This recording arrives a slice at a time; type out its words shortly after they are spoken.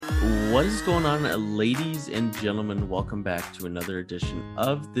What is going on, ladies and gentlemen? Welcome back to another edition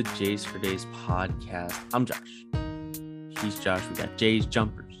of the Jays for Days podcast. I'm Josh. He's Josh. We got Jays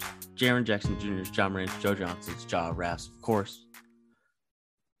Jumpers, Jaren Jackson Jr., John Morant, Joe Johnson, Ja Rass, of course.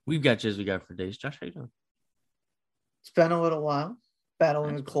 We've got Jays we got for days. Josh, how you doing? It's been a little while,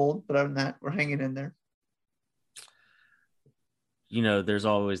 battling the cold, but other than that, we're hanging in there. You know, there's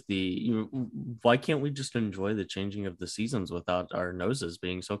always why can't we just enjoy the changing of the seasons without our noses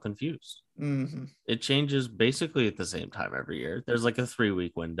being so confused? Mm-hmm. It changes basically at the same time every year. There's like a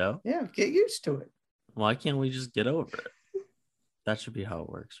 3-week window. Yeah, get used to it. Why can't we just get over it? That should be how it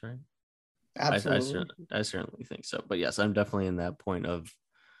works, right? Absolutely. I certainly think so. But yes, I'm definitely in that point of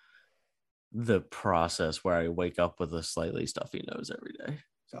the process where I wake up with a slightly stuffy nose every day.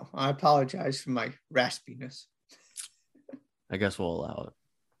 So I apologize for my raspiness. I guess we'll allow it.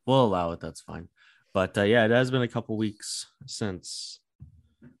 We'll allow it. That's fine. But yeah, it has been a couple weeks since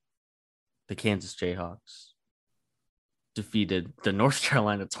the Kansas Jayhawks defeated the North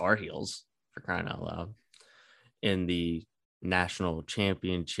Carolina Tar Heels, for crying out loud, in the national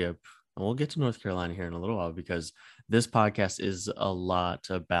championship. And we'll get to North Carolina here in a little while because this podcast is a lot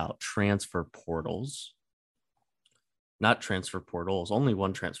about transfer portals. Not transfer portals, only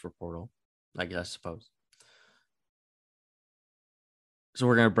one transfer portal, I suppose. So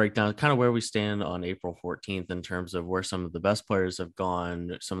we're going to break down kind of where we stand on April 14th in terms of where some of the best players have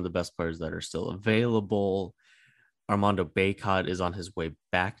gone, some of the best players that are still available. Armando Bacot is on his way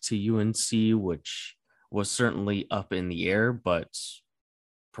back to UNC, which was certainly up in the air, but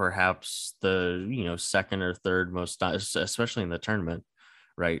perhaps the second or third most, especially in the tournament,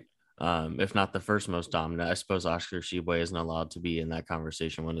 right? If not the first most dominant. I suppose Oscar Tshiebwe isn't allowed to be in that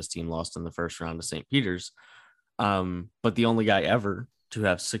conversation when his team lost in the first round to St. Peter's. But the only guy ever to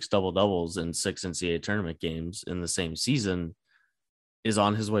have 6 double-doubles in 6 NCAA tournament games in the same season is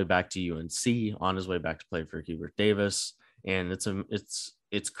on his way back to UNC, on his way back to play for Hubert Davis. And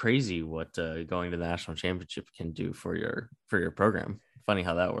it's crazy what going to the national championship can do for your program. Funny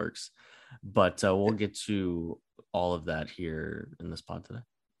how that works. But we'll get to all of that here in this pod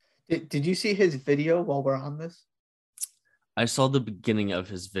today. Did you see his video while we're on this? I saw the beginning of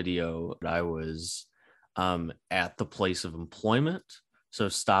his video. I was at the place of employment. So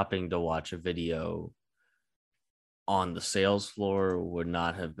stopping to watch a video on the sales floor would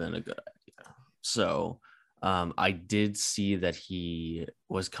not have been a good idea. So I did see that he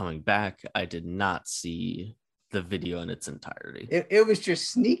was coming back. I did not see the video in its entirety. It was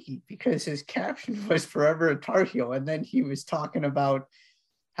just sneaky because his caption was "Forever a Tar Heel," and then he was talking about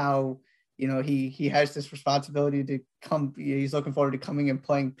how he has this responsibility to come. He's looking forward to coming and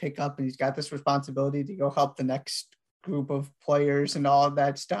playing pickup, and he's got this responsibility to go help the next group of players and all of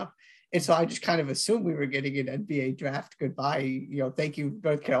that stuff. And so I just kind of assumed we were getting an NBA draft goodbye, thank you,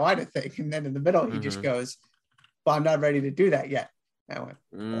 North Carolina thing. And then in the middle, he just goes, "Well, I'm not ready to do that yet." And I went,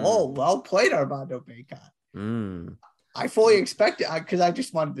 "Oh, well played, Armando Bacot." I fully expected, because I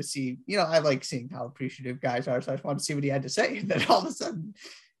just wanted to see, I like seeing how appreciative guys are. So I just wanted to see what he had to say. And then all of a sudden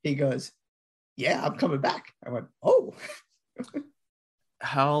he goes, "Yeah, I'm coming back." I went, "Oh."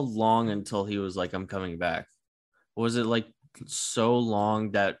 How long until he was like, "I'm coming back"? Was it like so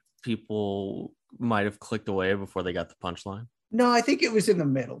long that people might have clicked away before they got the punchline? No, I think it was in the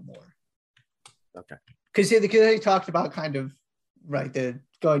middle more. Okay. Because he talked about kind of, right, the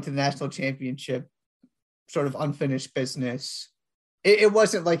going to the national championship, sort of unfinished business. It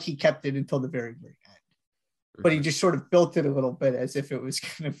wasn't like he kept it until the very, very end. But he just sort of built it a little bit as if it was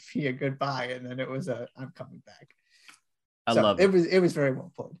going to be a goodbye. And then it was "I'm coming back." I love it. It was very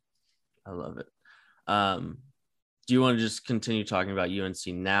well played. I love it. Do you want to just continue talking about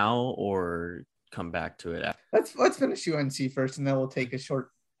UNC now or come back to it after? Let's finish UNC first, and then we'll take a short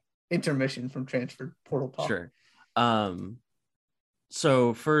intermission from transfer portal talk. Sure.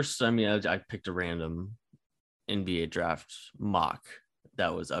 So first, I picked a random NBA draft mock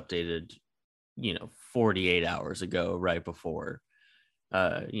that was updated, 48 hours ago, right before,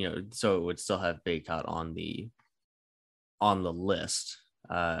 so it would still have Bacot on the list.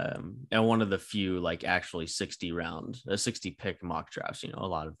 And one of the few actually 60 pick mock drafts, a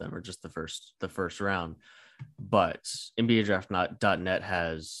lot of them are just the first round, but NBA draft.net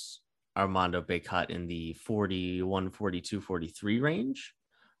has Armando Bacot in the 41, 42, 43 range,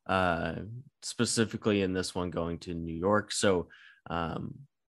 specifically in this one going to New York. So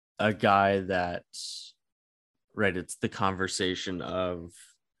a guy that, right, it's the conversation of,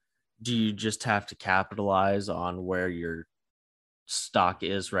 do you just have to capitalize on where your stock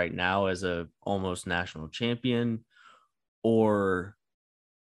is right now as a almost national champion, or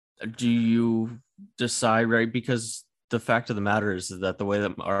do you decide, right? Because the fact of the matter is that the way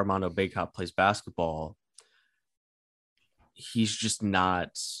that Armando Bacot plays basketball, he's just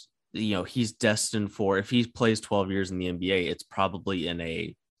not, he's destined for, if he plays 12 years in the NBA, it's probably in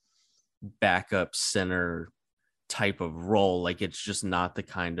a backup center type of role. Like, it's just not the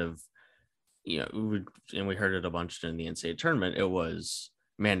kind of, and we heard it a bunch in the NCAA tournament. It was,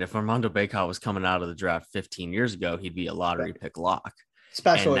 man, if Armando Bacot was coming out of the draft 15 years ago, he'd be a lottery pick lock.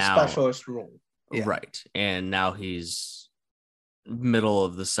 Specialist role. Yeah. Right. And now he's middle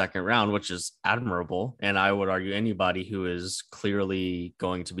of the second round, which is admirable. And I would argue anybody who is clearly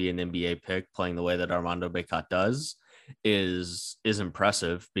going to be an NBA pick playing the way that Armando Bacot does is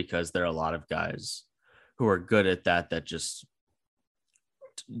impressive, because there are a lot of guys who are good at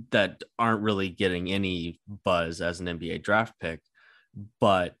that aren't really getting any buzz as an NBA draft pick.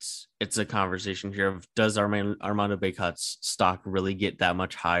 But it's a conversation here of, does Armando Bacot's stock really get that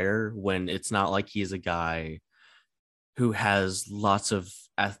much higher when it's not like he's a guy who has lots of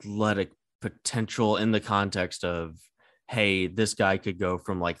athletic potential in the context of, hey, this guy could go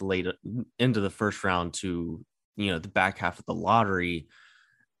from like late into the first round to, the back half of the lottery.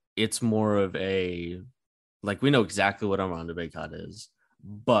 It's more of a, like, we know exactly what Armando Bacot is,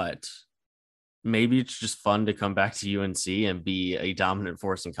 but maybe it's just fun to come back to UNC and be a dominant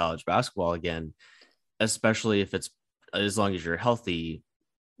force in college basketball again, especially if it's, as long as you're healthy,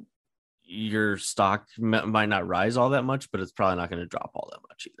 your stock might not rise all that much, but it's probably not going to drop all that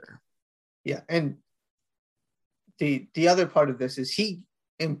much either. Yeah. And the other part of this is he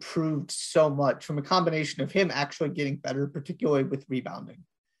improved so much from a combination of him actually getting better, particularly with rebounding.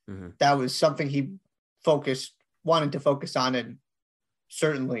 Mm-hmm. That was something he wanted to focus on, and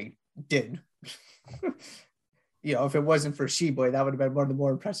certainly did. If it wasn't for Tshiebwe, that would have been one of the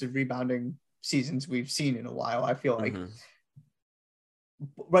more impressive rebounding seasons we've seen in a while, I feel like. Mm-hmm.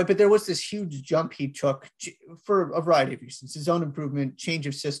 Right, but there was this huge jump he took for a variety of reasons. His own improvement, change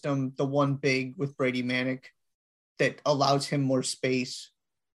of system, the one big with Brady Manek that allows him more space,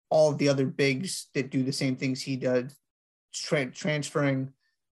 all of the other bigs that do the same things he does, transferring.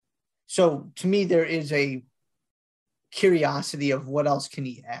 So to me, there is a curiosity of what else can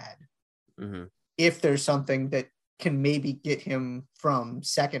he add, mm-hmm. if there's something that can maybe get him from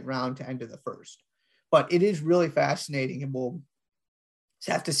second round to end of the first. But it is really fascinating, and we'll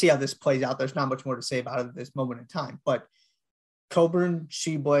have to see how this plays out. There's not much more to say about it at this moment in time. But Cockburn,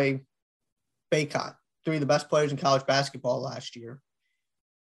 Tshiebwe, Bacot, three of the best players in college basketball last year.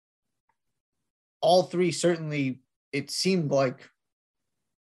 All three certainly, it seemed like,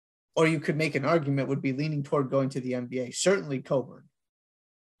 or you could make an argument, would be leaning toward going to the NBA. Certainly Cockburn.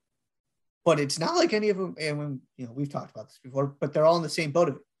 But it's not like any of them, and we've talked about this before, but they're all in the same boat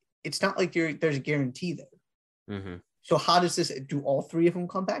of it. It's not like there's a guarantee there. Mm-hmm. So how does this, do all three of them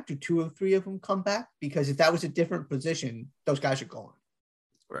come back? Do two or three of them come back? Because if that was a different position, those guys are gone.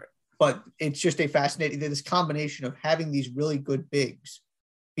 Right. But it's just this combination of having these really good bigs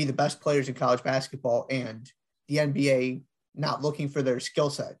be the best players in college basketball and the NBA not looking for their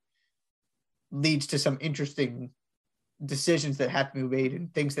skill set leads to some interesting decisions that have to be made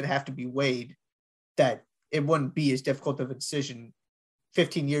and things that have to be weighed, that it wouldn't be as difficult of a decision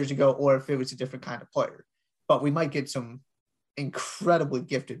 15 years ago, or if it was a different kind of player. But we might get some incredibly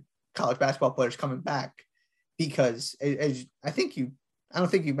gifted college basketball players coming back, because as I don't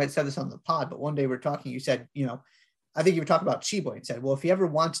think you might have said this on the pod, but one day we were talking, you said, I think you were talking about Tshiebwe and said, well, if he ever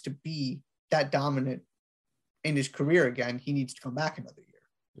wants to be that dominant in his career again, he needs to come back another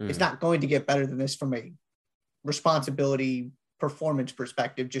year. It's not going to get better than this from a responsibility performance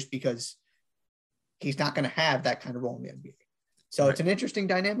perspective, just because he's not going to have that kind of role in the NBA. So It's an interesting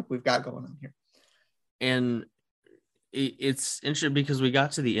dynamic we've got going on here. And it's interesting because we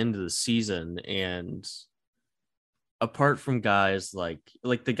got to the end of the season, and apart from guys like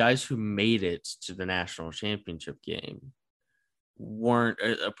the guys who made it to the national championship game weren't,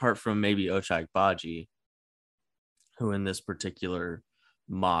 apart from maybe Ochai Agbaji, who in this particular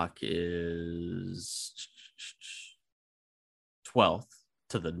mock is 12th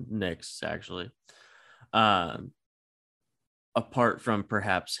to the Knicks, actually. Apart from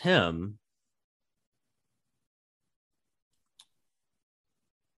perhaps him,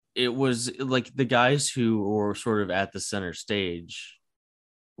 it was like the guys who were sort of at the center stage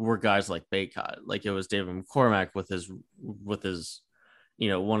were guys like Bacot. Like, it was David McCormack with his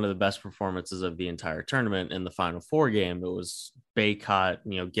one of the best performances of the entire tournament in the Final Four game. It was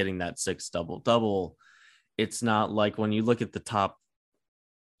Bacot, getting that 6 double-double. It's not like when you look at the top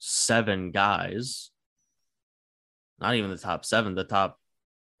 7 guys, not even the top 7, the top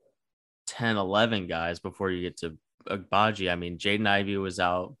 10, 11 guys before you get to Agbaji. I mean, Jaden Ivey was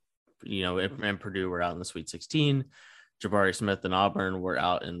out, and Purdue were out in the Sweet 16. Jabari Smith and Auburn were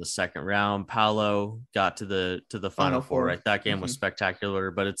out in the second round. Paolo got to the Final Four, right? That game was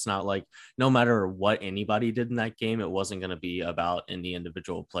spectacular, but it's not like no matter what anybody did in that game, it wasn't going to be about any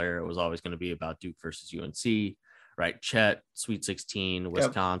individual player. It was always going to be about Duke versus UNC, right? Chet, Sweet 16,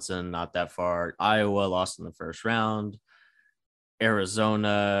 Wisconsin, not that far. Iowa lost in the first round.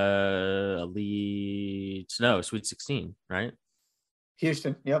 Arizona, Elite, no, Sweet 16, right?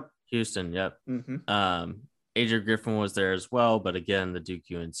 Houston, yep. Adrian Griffin was there as well, but again, the Duke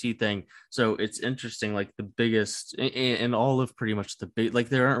UNC thing. So it's interesting, like the biggest in all of pretty much the big, like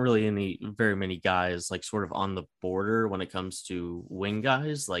there aren't really very many guys like sort of on the border when it comes to wing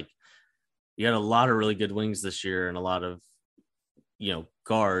guys. Like you had a lot of really good wings this year and a lot of,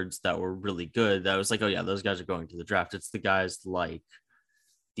 guards that were really good. That was like, oh yeah, those guys are going to the draft. It's the guys like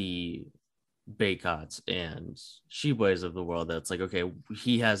the Baycots and Sheboys of the world that's like, okay,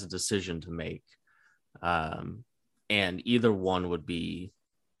 he has a decision to make. And either one would be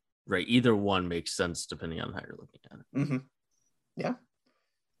right. Either one makes sense depending on how you're looking at it. Yeah.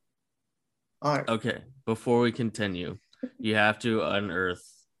 All right. Okay. Before we continue, you have to unearth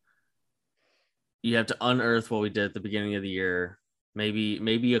what we did at the beginning of the year.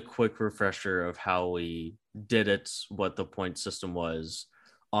 Maybe a quick refresher of how we did it, what the point system was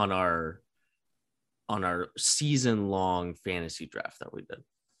on our season-long fantasy draft that we did.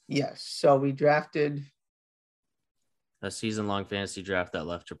 Yes. So we drafted a season-long fantasy draft that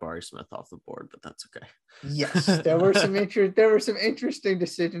left Jabari Smith off the board, but that's okay. Yes, there were some interesting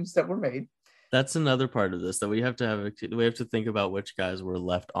decisions that were made. That's another part of this that we have to think about which guys were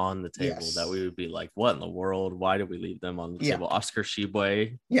left on the table that we would be like, what in the world? Why did we leave them on the table? Oscar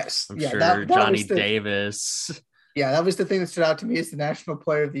Sheboy. Yes. I'm sure that Johnny Davis. Yeah, that was the thing that stood out to me is the National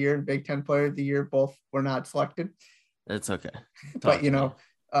Player of the Year and Big Ten Player of the Year both were not selected. It's okay. But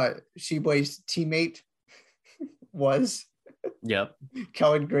Sheboy's teammate was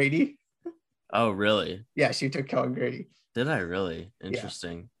Kellen Grady. Oh, really? Yeah, she took Kellen Grady. Did I really?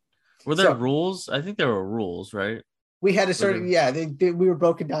 Interesting. Yeah. Were there rules? I think there were rules, right? We had a certain, we were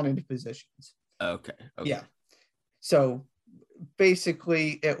broken down into positions. Okay. Yeah. So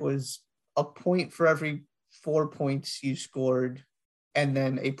basically it was a point for every 4 points you scored, and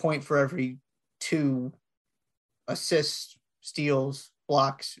then a point for every 2 assists, steals,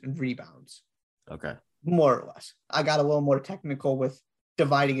 blocks, and rebounds. Okay. More or less. I got a little more technical with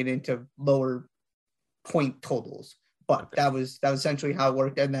dividing it into lower point totals, but that was essentially how it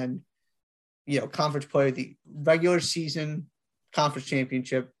worked. And then, conference player, the regular season conference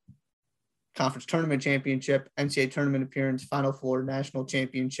championship, conference tournament championship, NCAA tournament appearance, Final Four, national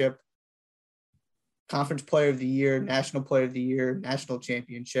championship, conference player of the year, national player of the year, national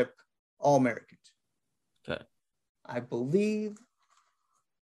championship, All-Americans. Okay. I believe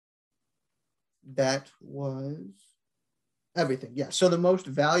that was everything. Yeah. So the most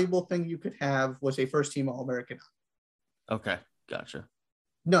valuable thing you could have was a first team All-American. Okay. Gotcha.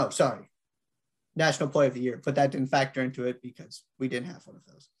 No, sorry. National Player of the Year, but that didn't factor into it because we didn't have one of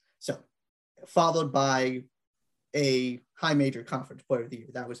those. So followed by a high major conference Player of the Year.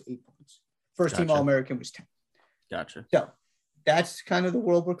 That was 8 points. First team All-American was 10. Gotcha. So that's kind of the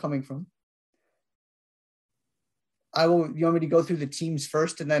world we're coming from. You want me to go through the teams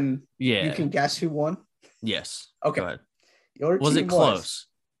first and then you can guess who won? Yes. Okay. Go ahead. Was it close?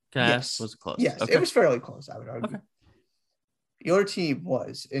 Can I ask? Was it close? Yes, okay. It was fairly close, I would argue. Okay. Your team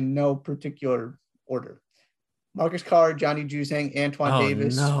was in no particular order. Marcus Carr, Johnny Juzang, Antoine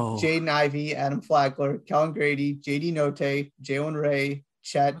Davis, Jaden Ivey, Adam Flagler, Kellen Grady, JD Note, Jalen Ray,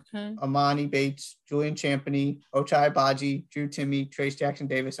 Chet, Amani Bates, Julian Champagny, Ochai Baji, Drew Timme, Trace Jackson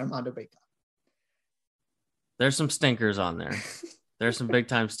Davis, Armando Baycott. There's some stinkers on there. There's some big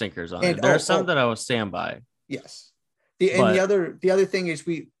time stinkers on there. There are some that I will stand by. Yes. The other thing is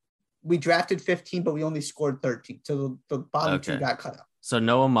we drafted 15, but we only scored 13. So the bottom 2 got cut out. So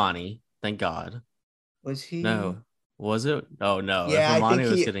no Amani, thank God. Was he? No. Was it? Oh no. Yeah, if Amani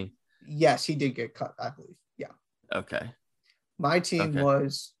was getting. Yes, he did get cut, I believe. Yeah. Okay. My team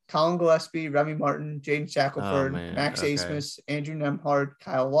was Colin Gillespie, Remy Martin, Jaden Shackelford, Max Asmus, Andrew Nemhard,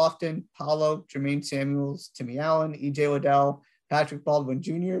 Kyle Lofton, Paulo, Jermaine Samuels, Timmy Allen, EJ Liddell, Patrick Baldwin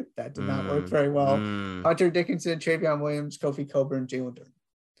Jr. That did not work very well. Hunter Dickinson, Travion Williams, Kofi Coburn, Jalen Duren.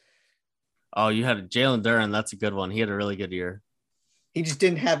 Oh, you had Jalen Duren. That's a good one. He had a really good year. He just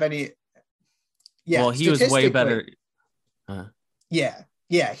didn't have any. Yeah. Well, he was way better. Yeah.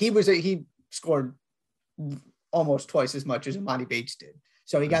 He scored almost twice as much as Amani Bates did.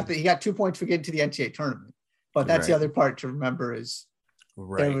 So he got 2 points for getting to the NCAA tournament. But that's the other part to remember is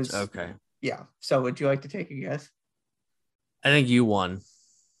there was okay. Yeah. So would you like to take a guess? I think you won.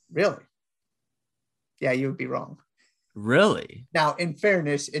 Really? Yeah, you would be wrong. Really? Now, in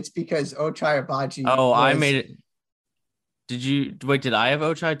fairness, it's because Ochai Agbaji Oh, I was, made it. Did you wait? Did I have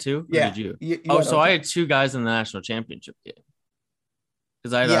Ochai too, or yeah, did you? you Oh, had so I Ochai. had two guys in the national championship game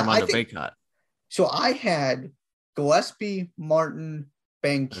because I had Yeah, I Armando think Bacot. so. I had Gillespie, Martin,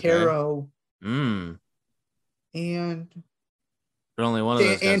 Okay. Bankero, Mm. and But only one of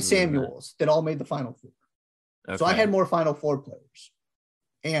those guys was in the net. Samuels that all made the Final Four. So I Okay. had more Final Four players.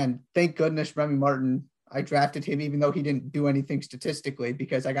 And thank goodness Remy Martin, I drafted him, even though he didn't do anything statistically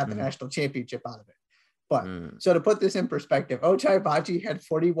because I got the Mm. national championship out of it. But Mm. so to put this in perspective, Ochai Agbaji had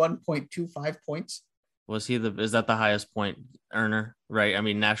 41.25 points. Was he the? Is that the highest point earner? Right. I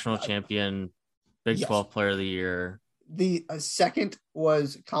mean, national champion, Big Yes. 12 Player of the Year. The second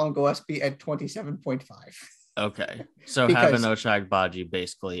was Colin Gillespie at 27.5. Okay. So having Because Ochai Agbaji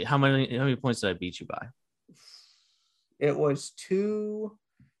basically, how many points did I beat you by? it was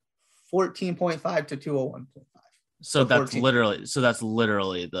 214.5 to 201.5. So So that's 14.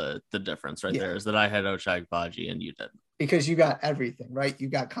 literally the difference right Yeah. there is that I had Ochai Agbaji and you did. Because you got everything, right? You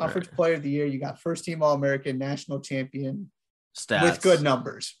got conference Right. player of the year, you got first team All-American, national champion Stats with good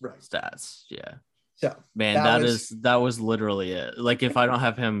numbers, right? Stats, yeah. So Man, that was literally it. Like if I don't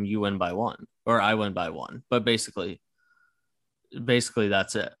have him, you win by one, or I win by one. But basically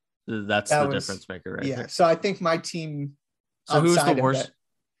that's it. That's that the was difference maker right yeah. there. So I think my team So who's the outside of that. worst?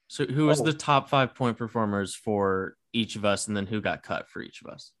 So who was Oh, the top 5 point performers for each of us, and then who got cut for each of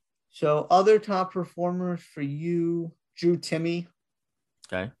us? so other top performers for you, Drew Timmy,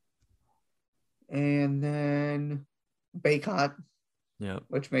 Okay. and then Baycott, Yeah.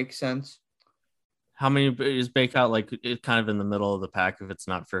 which makes sense. How many is Bakeout like? It kind of in the middle of the pack if it's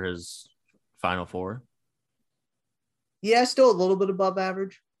not for his Final Four. Yeah, still a little bit above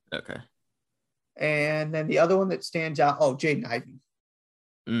average. Okay. And then the other one that stands out, oh, Jaden Ivey,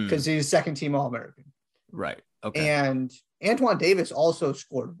 because he's second team All-American. Right. Okay. And Antoine Davis also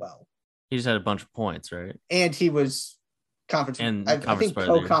scored well. He just had a bunch of points, right? And he was conference, And I think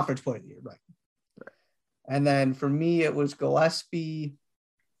co-conference player of the year, right? And then for me, it was Gillespie.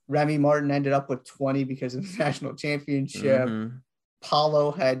 Remy Martin ended up with 20 because of the national championship. Mm-hmm.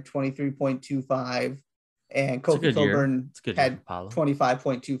 Paulo had 23.25. And Kofi Coburn had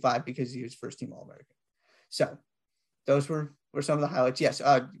 25.25 because he was first team All-American. So those were some of the highlights. Yes,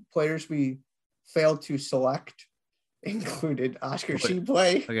 players we failed to select included Oscar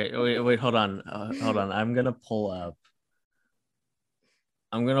Tshiebwe. Okay, wait, hold on. I'm gonna pull up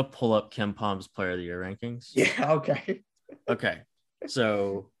KenPom's Player of the Year rankings. Yeah, okay. Okay,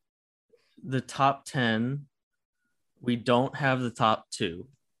 so the top 10, we don't have the top 2.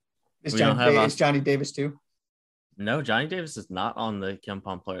 Is Johnny Davis too? No, Johnny Davis is not on the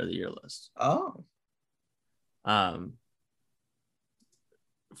KenPom Player of the Year list. Oh.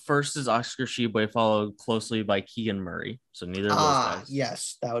 First is Oscar Tshiebwe, followed closely by Keegan Murray. So neither of those guys.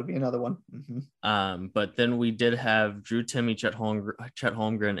 Yes, that would be another one. Mm-hmm. But then we did have Drew Timmy, Chet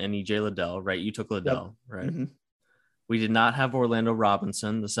Holmgren, and EJ Liddell, right? You took Liddell, yep. Right? Mm-hmm. We did not have Orlando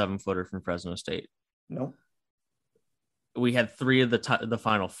Robinson, the 7-footer from Fresno State. Nope. We had 3 of the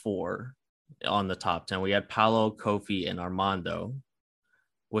final 4 on the top 10. We had Paolo, Kofi, and Armando,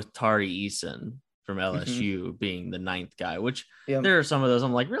 with Tari Eason from LSU being the 9th guy, which there are some of those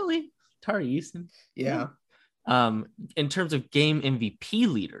I'm like, really? Tari Eason? Yeah. In terms of game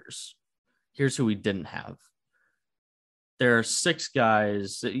MVP leaders, here's who we didn't have. There are 6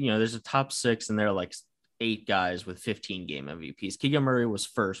 guys, there's a top 6, and there are like 8 guys with 15 game MVPs. Keegan Murray was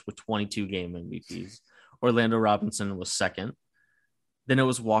first with 22 game MVPs. Orlando Robinson was second. Then it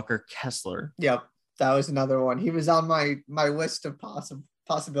was Walker Kessler. Yep, that was another one. He was on my list of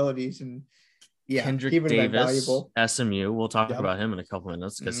possibilities, and yeah, Kendrick he would have been valuable. SMU. We'll talk about him in a couple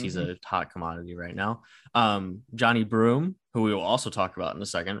minutes because he's a hot commodity right now. Johnny Broome, who we will also talk about in a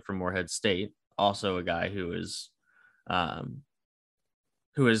second, from Morehead State, also a guy who is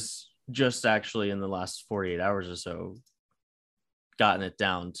just actually in the last 48 hours or so gotten it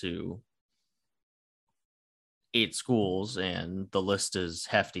down to 8 schools, and the list is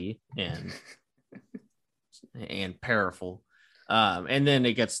hefty and powerful. And then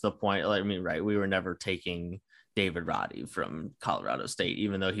it gets to the point, right, we were never taking David Roddy from Colorado State,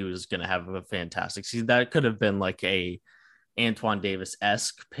 even though he was going to have a fantastic season. That could have been like a Antoine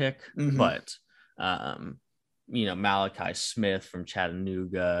Davis-esque pick, but Malachi Smith from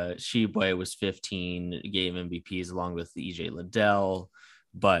Chattanooga, Tshiebwe was 15 game MVPs along with EJ Liddell,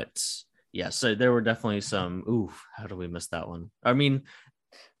 but yeah, so there were definitely some. How do we miss that one? I mean,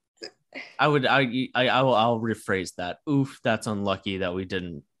 I'll rephrase that. That's unlucky that we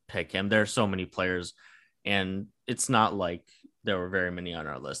didn't pick him. There are so many players, and it's not like there were very many on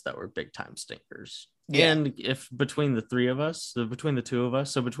our list that were big time stinkers. Yeah. And if between the three of us, between the two of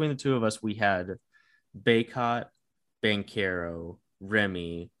us, we had Baycott, Banchero,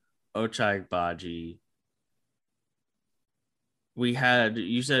 Remy, Ochai Baji. We had,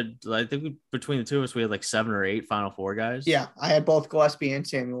 you said, I think between the two of us, we had like 7 or 8 Final Four guys. Yeah, I had both Gillespie and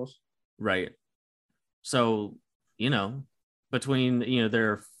Samuels. Right. So, between,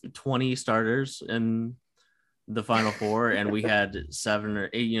 there are 20 starters in the Final Four, and we had 7 or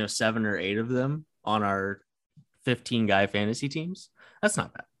 8 of them on our 15 guy fantasy teams. That's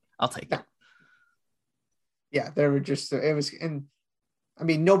not bad. I'll take it. Yeah, there were just, it was, and I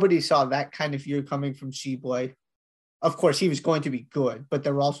mean, nobody saw that kind of year coming from Tshiebwe. Of course, he was going to be good, but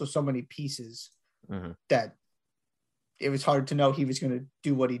there were also so many pieces that it was hard to know he was going to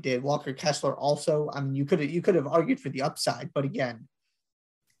do what he did. Walker Kessler also, I mean, you could have argued for the upside, but again,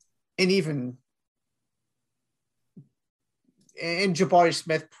 and Jabari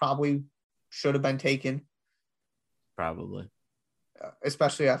Smith probably should have been taken. Probably.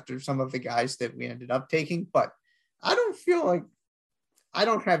 Especially after some of the guys that we ended up taking. But I don't feel like I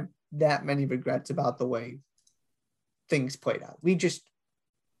don't have that many regrets about the way things played out. We just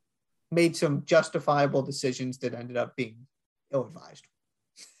made some justifiable decisions that ended up being ill-advised.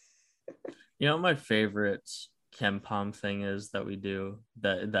 My favorite KenPom thing is that we do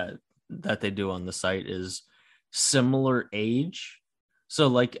that they do on the site is similar age. So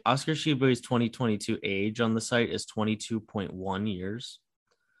like Oscar Tshiebwe's 2022 age on the site is 22.1 years.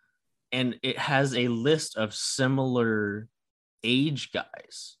 And it has a list of similar age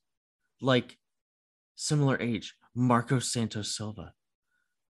guys. Like similar age. Marcos Santos Silva,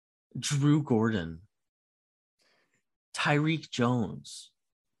 Drew Gordon, Tyreek Jones,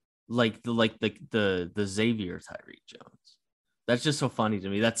 like the Xavier Tyreek Jones. That's just so funny to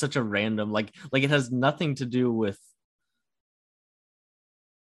me. That's such a random, like it has nothing to do with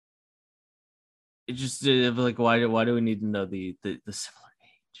it. Just like why do we need to know the similar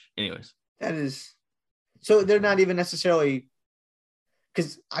age? Anyways, that is so they're not even necessarily.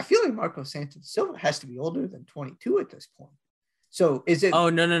 Because I feel like Marcos Santos Silva has to be older than 22 at this point. So is it? Oh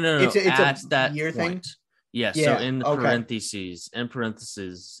no! It's at that year point. Thing. Yeah. So in the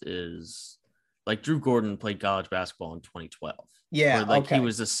parentheses is like Drew Gordon played college basketball in 2012. Yeah. Where, he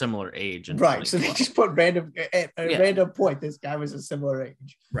was a similar age. Right. So they just put random point. This guy was a similar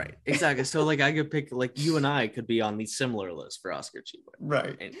age. Right. Exactly. So I could pick you and I could be on the similar list for Oscar Tshiebwe.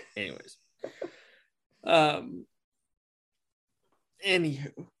 Right. Anyways.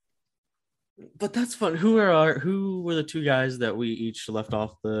 Anywho, but that's fun. Who were the two guys that we each left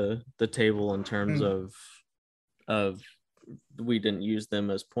off the table in terms of we didn't use them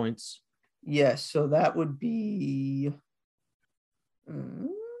as points? Yes, so that would be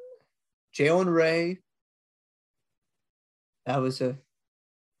Jalen Ray. That was a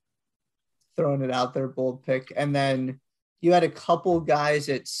throwing it out there bold pick, and then you had a couple guys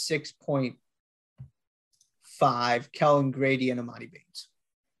at 6.5, Kellen Grady and Amani Baines.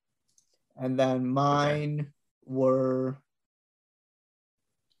 And then mine were...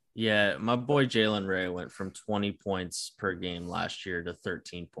 Yeah, my boy Jalen Ray went from 20 points per game last year to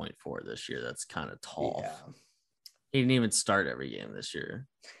 13.4 this year. That's kind of tall. Yeah. He didn't even start every game this year.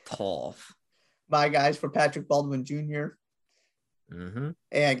 Tall. My guys for Patrick Baldwin Jr.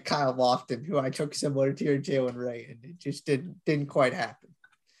 And Kyle Lofton, who I took similar to your Jalen Ray, and it just didn't quite happen.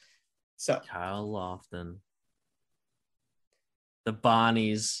 So Kyle Lofton. The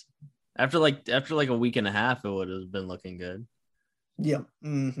Bonnies. After like a week and a half, it would have been looking good. Yep.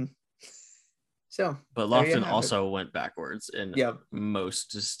 So, but Lofton also went backwards in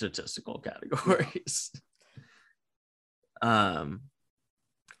most statistical categories. I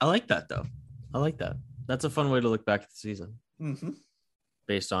like that though. I like that. That's a fun way to look back at the season.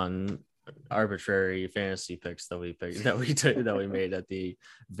 Based on arbitrary fantasy picks that we made at the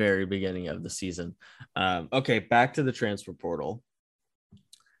very beginning of the season. Okay, back to the transfer portal.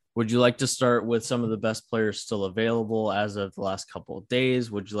 Would you like to start with some of the best players still available as of the last couple of days?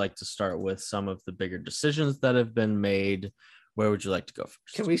 Would you like to start with some of the bigger decisions that have been made? Where would you like to go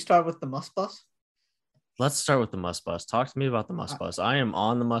first? Can we start with the Must Bus? Let's start with the Must Bus. Talk to me about the Must Bus. I am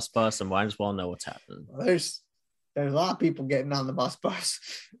on the Must Bus and might as well know what's happening. Well, there's a lot of people getting on the Must Bus.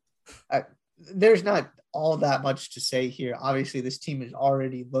 There's not all that much to say here. Obviously, this team is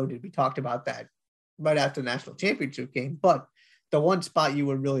already loaded. We talked about that right after the national championship game, but the one spot you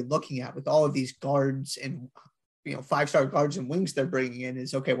were really looking at with all of these guards and, 5-star guards and wings they're bringing in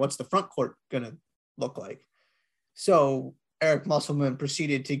is, okay, what's the front court going to look like? So Eric Musselman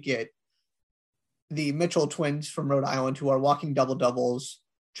proceeded to get the Mitchell twins from Rhode Island, who are walking double-doubles,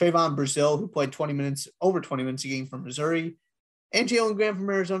 Trayvon Brazil, who played over 20 minutes a game from Missouri, and Jalen Graham from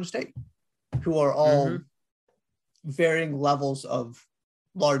Arizona State. who are all varying levels of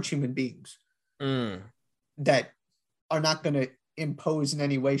large human beings that are not going to impose in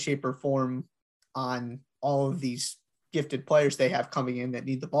any way, shape, or form on all of these gifted players they have coming in that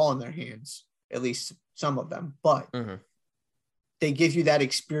need the ball in their hands, at least some of them. But they give you that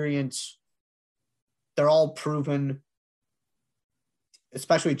experience. They're all proven,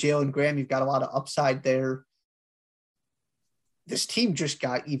 especially Jalen Graham. You've got a lot of upside there. This team just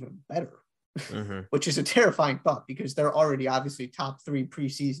got even better, which is a terrifying thought because they're already obviously top 3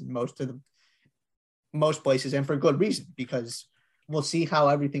 preseason most places, and for good reason, because we'll see how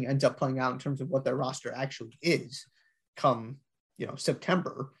everything ends up playing out in terms of what their roster actually is come,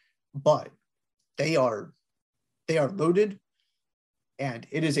 September. But they are loaded, and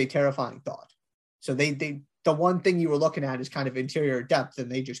it is a terrifying thought. So the one thing you were looking at is kind of interior depth,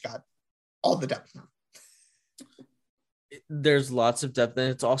 and they just got all the depth now. There's lots of depth,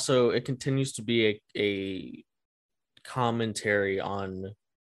 and it continues to be a commentary on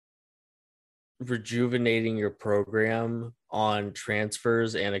rejuvenating your program on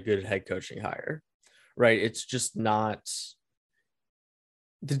transfers and a good head coaching hire, right? It's just not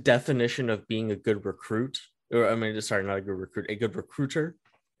the definition of being a good recruit, not a good recruit, a good recruiter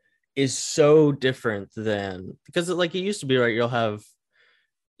is so different than, because it used to be, right? You'll have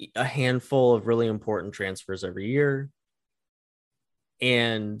a handful of really important transfers every year,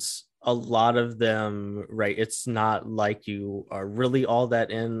 and a lot of them, right, it's not like you are really all that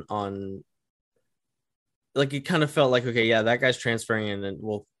in on, like, it kind of felt like, okay, yeah, that guy's transferring in,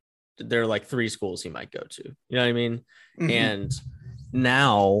 and there are like 3 schools he might go to, you know what I mean? And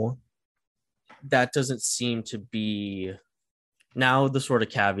now that doesn't seem to be, now the sort of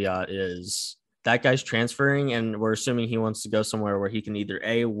caveat is that guy's transferring, and we're assuming he wants to go somewhere where he can either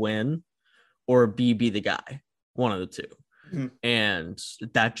A, win, or B, be the guy, one of the two. And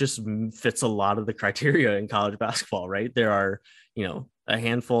that just fits a lot of the criteria in college basketball, right? There are, a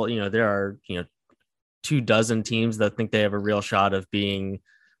handful, there are, 24 teams that think they have a real shot of being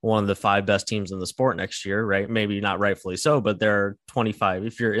one of the 5 best teams in the sport next year, right? Maybe not rightfully so, but there are 25.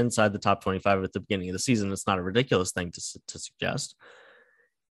 If you're inside the top 25 at the beginning of the season, it's not a ridiculous thing to suggest.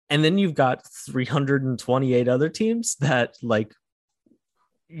 And then you've got 328 other teams that, like,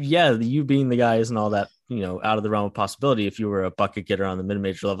 yeah, you being the guy isn't all that, out of the realm of possibility if you were a bucket getter on the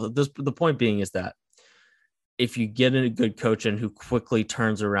mid-major level. The point being is that if you get a good coach in who quickly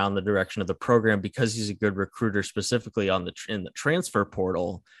turns around the direction of the program because he's a good recruiter, specifically in the transfer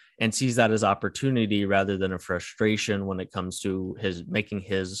portal, and sees that as opportunity rather than a frustration when it comes to making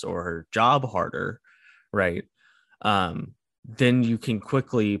his or her job harder, right? Then you can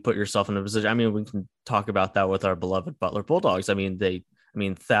quickly put yourself in a position. I mean, we can talk about that with our beloved Butler Bulldogs.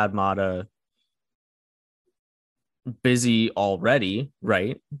 Thad Matta, busy already,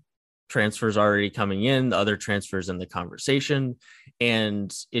 right? Transfers already coming in, the other transfers in the conversation,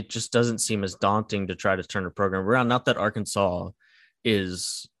 and it just doesn't seem as daunting to try to turn a program around. Not that Arkansas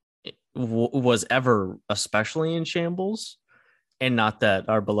was ever especially in shambles, and not that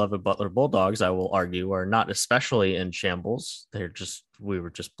our beloved Butler Bulldogs, I will argue, are not especially in shambles. We were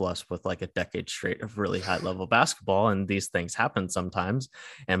just blessed with like a decade straight of really high level basketball, and these things happen sometimes,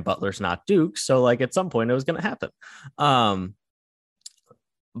 and Butler's not Duke, so like at some point it was going to happen.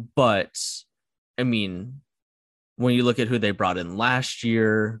 But I mean, when you look at who they brought in last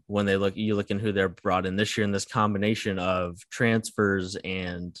year, you look at who they're brought in this year, in this combination of transfers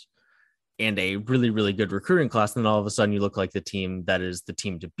and a really, really good recruiting class, then all of a sudden you look like the team that is the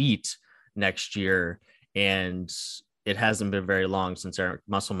team to beat next year. And it hasn't been very long since Eric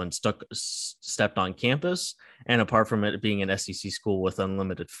Musselman stepped on campus. And apart from it being an SEC school with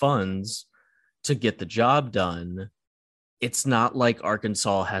unlimited funds to get the job done, it's not like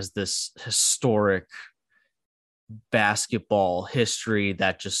Arkansas has this historic basketball history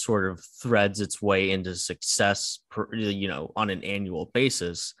that just sort of threads its way into success, on an annual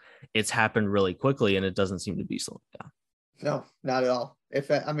basis. It's happened really quickly, and it doesn't seem to be slowing down. No, not at all.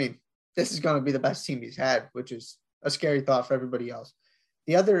 This is going to be the best team he's had, which is a scary thought for everybody else.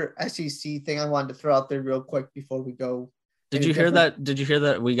 The other SEC thing I wanted to throw out there real quick before we go. Did you hear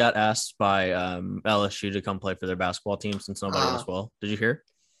that we got asked by LSU to come play for their basketball team since nobody else will? Did you hear?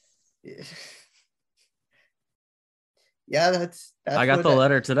 Yeah, that's I got the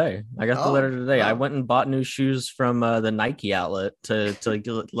letter today. I went and bought new shoes from the Nike outlet to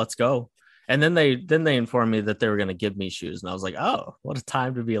let's go. And then they informed me that they were going to give me shoes, and I was like, oh, what a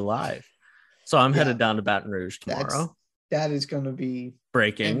time to be alive. So I'm headed down to Baton Rouge tomorrow. That is going to be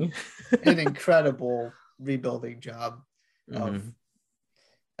breaking an incredible rebuilding job.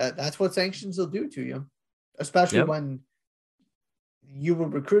 That's what sanctions will do to you, especially when you were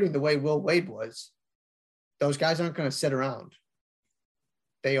recruiting the way Will Wade was, those guys aren't going to sit around.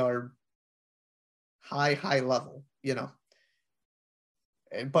 They are high level, you know,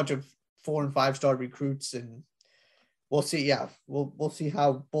 a bunch of 4 and 5 star recruits, and we'll see. Yeah, we'll see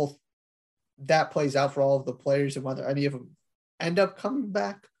how both that plays out for all of the players and whether any of them end up coming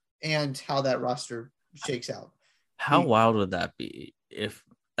back and how that roster shakes out. How wild would that be if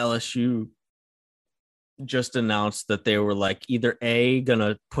LSU just announced that they were like either A,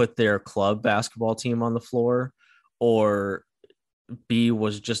 gonna put their club basketball team on the floor, or B,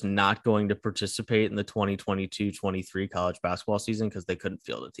 was just not going to participate in the 2022-23 college basketball season because they couldn't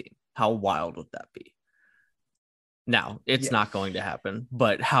field a team? How wild would that be? Now, it's not going to happen,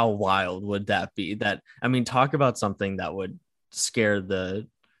 but how wild would that be? That, I mean, talk about something that would scare the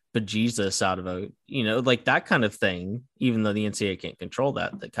bejesus out of a, you know, like that kind of thing, even though the NCAA can't control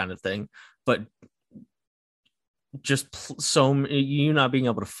that kind of thing, but just you not being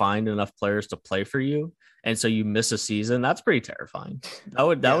able to find enough players to play for you, and so you miss a season. That's pretty terrifying. That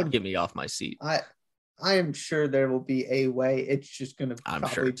would get me off my seat. I am sure there will be a way. It's just going to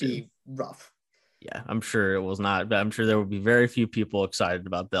probably be rough. Yeah, I'm sure it was not, but I'm sure there will be very few people excited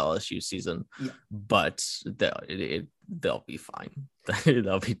about the LSU season, but they'll be fine.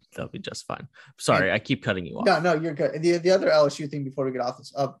 they'll be just fine. Sorry, I keep cutting you off. No, you're good. The other LSU thing before we get off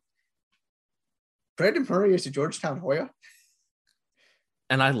this, Brandon Murray is a Georgetown Hoya.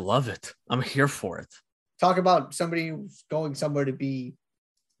 And I love it. I'm here for it. Talk about somebody who's going somewhere to be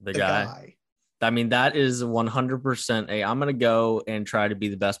the guy. I mean, that is 100%. I'm going to go and try to be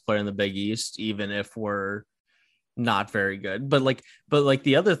the best player in the Big East, even if we're not very good. But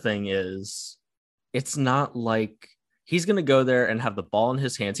the other thing is, it's not like he's going to go there and have the ball in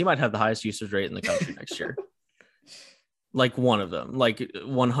his hands. He might have the highest usage rate in the country next year. Like one of them, like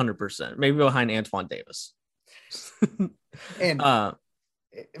 100%, maybe behind Antoine Davis. And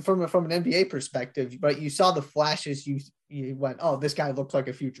from an NBA perspective, but you saw the flashes. You went, oh, this guy looks like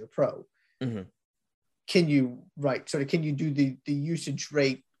a future pro. Mm-hmm. Can you do the usage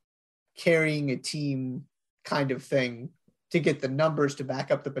rate carrying a team kind of thing to get the numbers to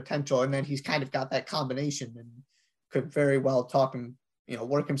back up the potential? And then he's kind of got that combination and could very well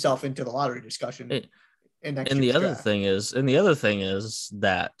work himself into the lottery discussion. And the other thing is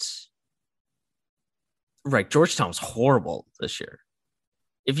that, right, Georgetown's horrible this year.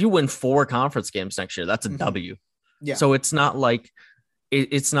 If you win 4 conference games next year, that's a W. Yeah. So it's not like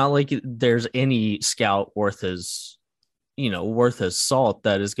there's any scout worth his salt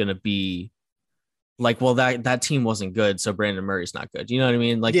that is going to be like, well, that team wasn't good, so Brandon Murray's not good. You know what I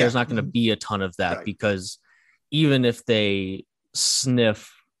mean? Like, there's not going to be a ton of that, right? Because even if they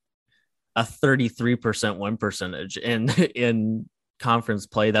sniff a 33% win percentage in conference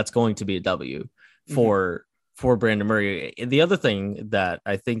play, that's going to be a W for Brandon Murray. The other thing that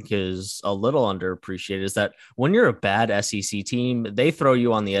I think is a little underappreciated is that when you're a bad SEC team, they throw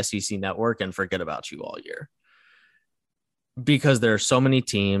you on the SEC network and forget about you all year, because there are so many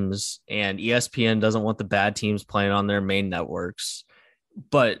teams and ESPN doesn't want the bad teams playing on their main networks.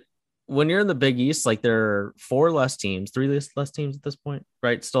 But when you're in the Big East, like, there are 3 less teams at this point,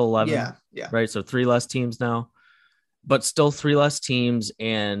 right? Still 11. Yeah. Right. So 3 less teams now, but still 3 less teams.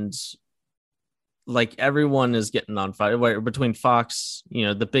 And like, everyone is getting on fire between Fox,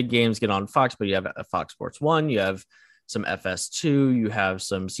 the big games get on Fox, but you have a Fox Sports 1, you have some FS2, you have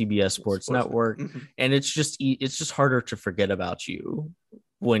some CBS Sports Network. And it's just harder to forget about you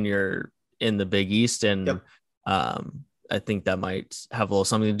when you're in the Big East. And, I think that might have a little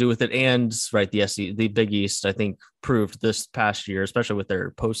something to do with it. And right, the Big East, I think, proved this past year, especially with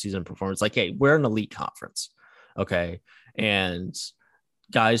their postseason performance, like, hey, we're an elite conference, okay? And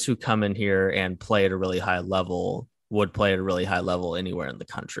guys who come in here and play at a really high level would play at a really high level anywhere in the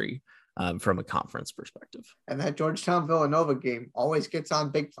country, from a conference perspective. And that Georgetown Villanova game always gets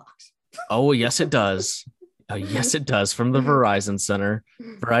on Big Fox. Oh, yes, it does. Oh, yes, it does. From the Verizon Center.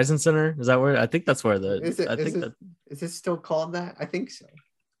 Verizon Center? Is that where? I think that's where is it still called that? I think so.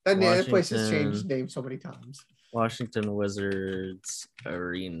 That place has changed names so many times. Washington Wizards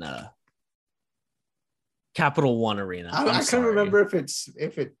Arena. Capital One Arena. I couldn't remember if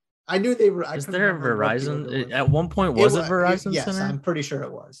it. I knew they were. Is there a Verizon? At one point, was it Verizon yes, Center? I'm pretty sure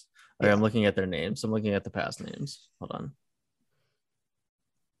it was. All right, I'm looking at their names. I'm looking at the past names. Hold on.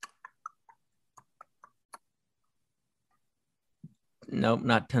 Nope,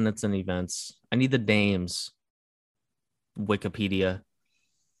 not tenants and events. I need the names. Wikipedia.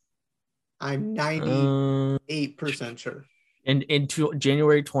 I'm 98% sure. In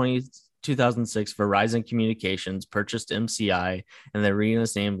January 2006, Verizon Communications purchased MCI, and the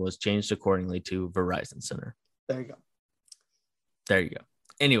arena's name was changed accordingly to Verizon Center. There you go. There you go.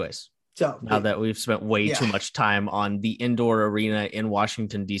 Anyways, So now that we've spent way yeah. too much time on the indoor arena in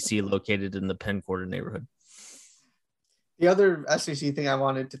Washington, D.C., located in the Penn Quarter neighborhood. The other SEC thing I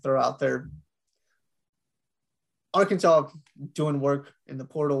wanted to throw out there, Arkansas doing work in the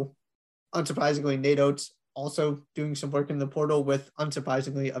portal. Unsurprisingly, Nate Oates also doing some work in the portal with,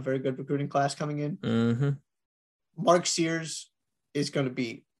 unsurprisingly, a very good recruiting class coming in. Mm-hmm. Mark Sears is going to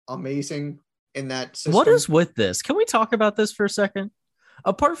be amazing in that system. What is with this? Can we talk about this for a second?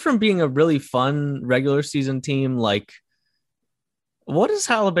 Apart from being a really fun regular season team, like, what has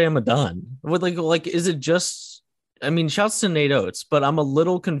Alabama done? What, like, is it just, I mean, shouts to Nate Oates, but I'm a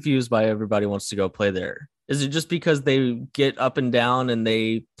little confused by everybody wants to go play there. Is it just because they get up and down and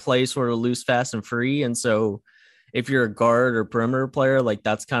they play sort of loose, fast, and free? And so if you're a guard or perimeter player, like,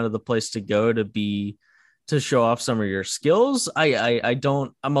 that's kind of the place to go to show off some of your skills. I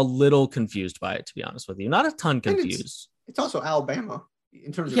don't, I'm a little confused by it, to be honest with you. Not a ton confused. It's also Alabama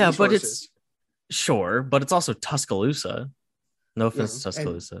in terms of yeah, resources. but it's sure, but it's also Tuscaloosa. No offense to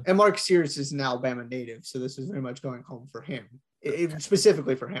Tuscaloosa. And Mark Sears is an Alabama native, so this is very much going home for him,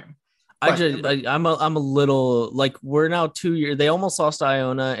 specifically for him. I'm a little, like, we're now 2 years. They almost lost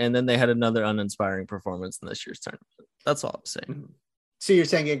Iona, and then they had another uninspiring performance in this year's tournament. That's all I'm saying. So you're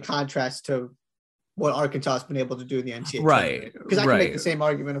saying in contrast to what Arkansas has been able to do in the NCAA, right? Because I can make the same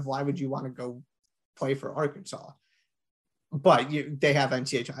argument of why would you want to go play for Arkansas, but they have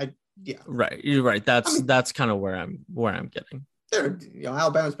NCAA. Yeah, right. You're right. That's kind of where I'm getting.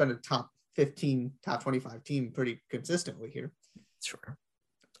 Alabama's been a top 15, top 25 team pretty consistently here. Sure.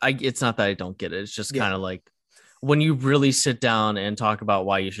 It's not that I don't get it. It's just kind of like, when you really sit down and talk about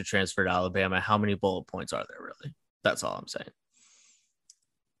why you should transfer to Alabama, how many bullet points are there really? That's all I'm saying.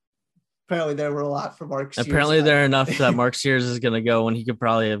 Apparently there were a lot for Mark Sears. Apparently there are enough that Mark Sears is going to go when he could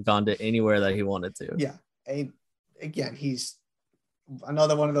probably have gone to anywhere that he wanted to. Yeah. And again, he's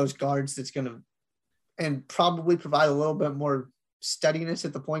another one of those guards that's going to, and probably provide a little bit more steadiness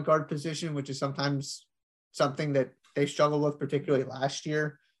at the point guard position, which is sometimes something that they struggled with, particularly last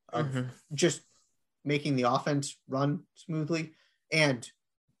year, of just making the offense run smoothly, and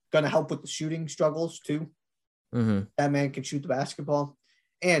going to help with the shooting struggles too. That man can shoot the basketball.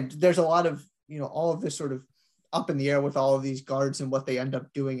 And there's a lot of, all of this sort of up in the air with all of these guards and what they end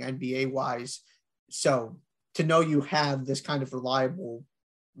up doing NBA wise. So to know you have this kind of reliable,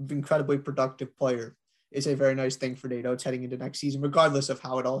 incredibly productive player is a very nice thing for Nate Oates heading into next season, regardless of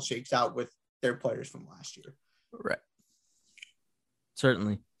how it all shakes out with their players from last year. Right.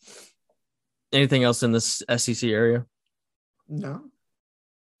 Certainly. Anything else in this SEC area? No.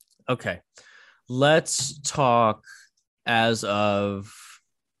 Okay. Let's talk as of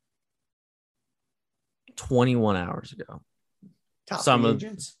 21 hours ago. Some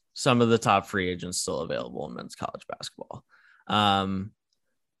of the top free agents still available in men's college basketball.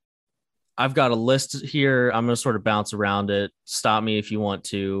 I've got a list here. I'm going to sort of bounce around it. Stop me if you want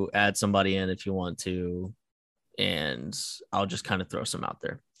to, add somebody in if you want to, and I'll just kind of throw some out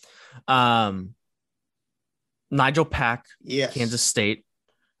there. Nigel Pack, yes. Kansas State.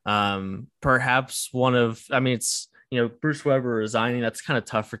 Perhaps it's, Bruce Weber resigning. That's kind of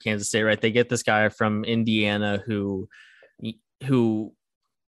tough for Kansas State, right? They get this guy from Indiana who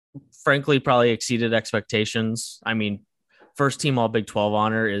frankly probably exceeded expectations. I mean, first team all Big 12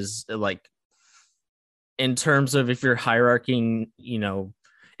 honor is, like, in terms of if you're hierarchying,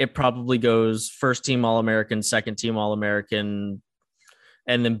 it probably goes first team All-American, second team All-American,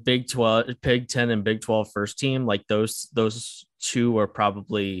 and then Big 12, Big 10 and Big 12 first team. Like, those two are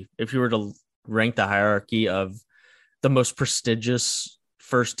probably, if you were to rank the hierarchy of the most prestigious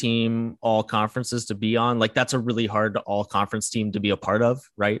first team all conferences to be on, like, that's a really hard all conference team to be a part of,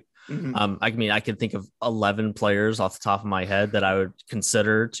 right? I can think of 11 players off the top of my head that I would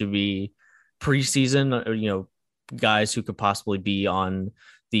consider to be preseason, guys who could possibly be on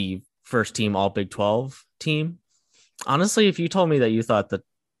the first team all Big 12 team. Honestly, if you told me that you thought that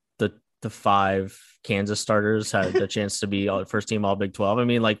the 5 Kansas starters had a chance to be first team all Big 12, I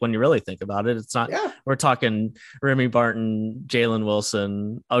mean, like, when you really think about it, it's not, we're talking Remy Barton, Jalen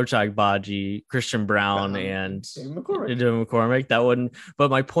Wilson, Ochai Agbaji, Christian Brown, and Dylan McCormick. That wouldn't, but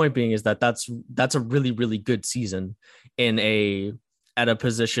my point being is that's a really, really good season at a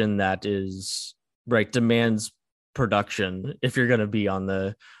position that is, right, demands production if you're going to be on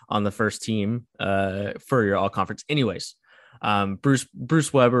the first team for your all conference. Anyways,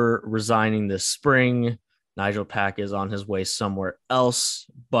 Bruce Weber resigning this spring. Nigel Pack is on his way somewhere else,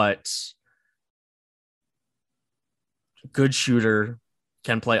 but good shooter,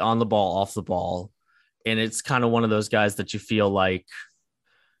 can play on the ball, off the ball. And it's kind of one of those guys that you feel like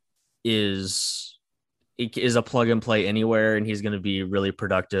is is a plug and play anywhere, and he's going to be really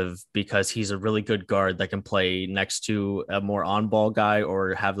productive because he's a really good guard that can play next to a more on ball guy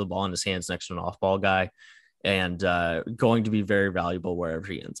or have the ball in his hands next to an off ball guy, and going to be very valuable wherever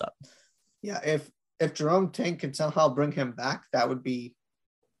he ends up. Yeah, if Jerome Tang could somehow bring him back, that would be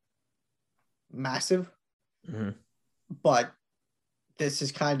massive. Mm-hmm. But this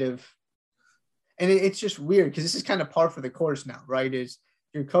is kind of, and it's just weird because this is kind of par for the course now, right? Is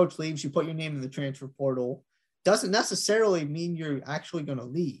your coach leaves, you put your name in the transfer portal. Doesn't necessarily mean you're actually going to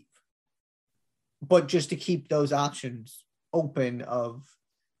leave, but just to keep those options open of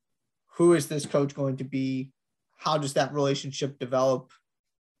who is this coach going to be? How does that relationship develop?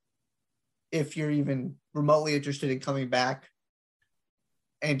 If you're even remotely interested in coming back.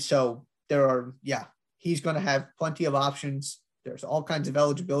 And so there are, he's going to have plenty of options. There's all kinds of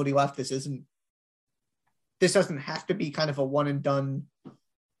eligibility left. This doesn't have to be kind of a one and done,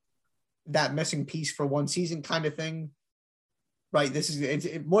 that missing piece for one season kind of thing, right? It's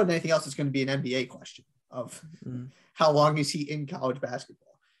more than anything else, it's going to be an NBA question of how long is he in college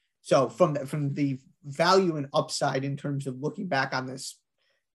basketball? So from the value and upside in terms of looking back on this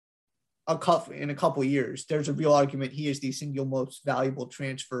in a couple of years, there's a real argument he is the single most valuable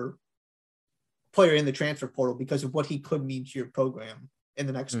transfer player in the transfer portal because of what he could mean to your program in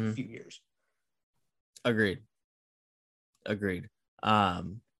the next few years. Agreed. What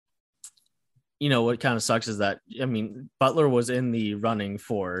kind of sucks is that, I mean, Butler was in the running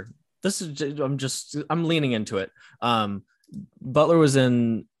for this. I'm leaning into it. Butler was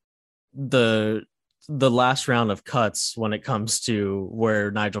in the last round of cuts when it comes to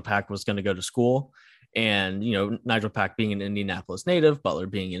where Nigel Pack was going to go to school. And, Nigel Pack being an Indianapolis native, Butler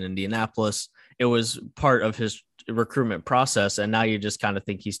being in Indianapolis, it was part of his recruitment process. And now you just kind of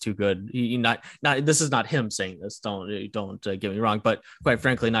think he's too good. This is not him saying this. Don't get me wrong, but quite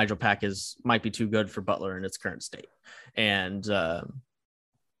frankly, Nigel Pack might be too good for Butler in its current state. And,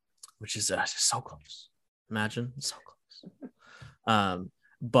 which is just so close. Imagine, so close.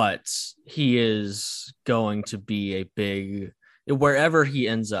 But he is going to be a big, wherever he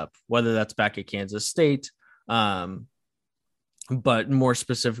ends up, whether that's back at Kansas State, but more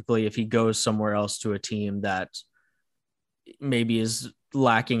specifically, if he goes somewhere else to a team that maybe is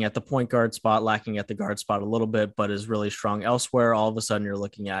lacking at the point guard spot, lacking at the guard spot a little bit, but is really strong elsewhere, all of a sudden you're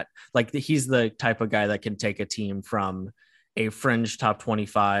looking at, like, he's the type of guy that can take a team from a fringe top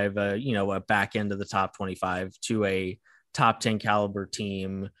 25, a back end of the top 25 to a top 10 caliber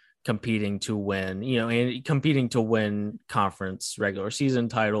team competing to win conference regular season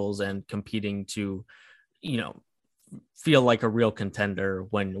titles and competing to, feel like a real contender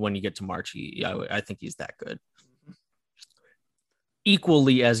when you get to March. I think he's that good.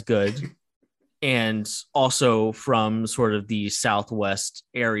 Equally as good, and also from sort of the Southwest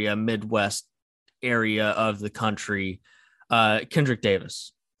area, Midwest area of the country, Kendrick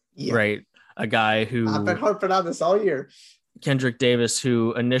Davis, right? A guy who I've been harping on this all year. Kendrick Davis,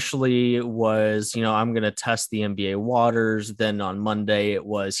 who initially was, I'm going to test the NBA waters. Then on Monday, it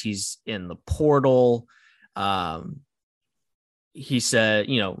was he's in the portal. He said,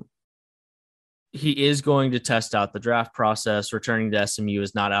 he is going to test out the draft process. Returning to SMU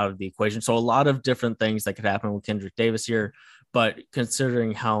is not out of the equation. So a lot of different things that could happen with Kendrick Davis here. But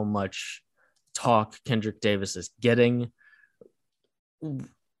considering how much talk Kendrick Davis is getting,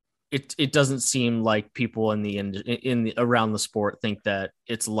 it doesn't seem like people in around the sport think that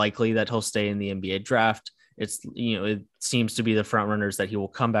it's likely that he'll stay in the NBA draft. It's, it seems to be the front runners that he will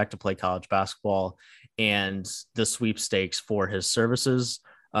come back to play college basketball, and the sweepstakes for his services.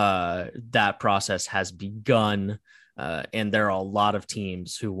 That process has begun, and there are a lot of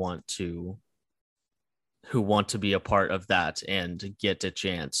teams who want to be a part of that and get a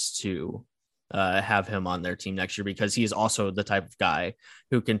chance to have him on their team next year, because he's also the type of guy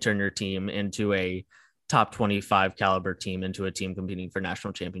who can turn your team into a top 25 caliber team, into a team competing for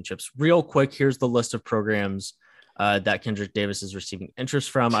national championships. Real quick, here's the list of programs that Kendrick Davis is receiving interest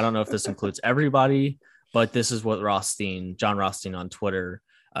from. I don't know if this includes everybody, but this is what John Rothstein on Twitter,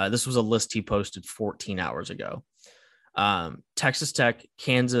 this was a list he posted 14 hours ago. Texas Tech,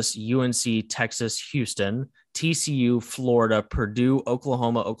 Kansas, UNC, Texas, Houston, TCU, Florida, Purdue,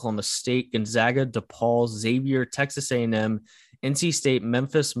 Oklahoma State, Gonzaga, DePaul, Xavier, Texas A&M, NC State,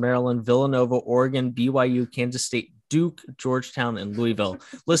 Memphis, Maryland, Villanova, Oregon, BYU, Kansas State, Duke, Georgetown, and Louisville.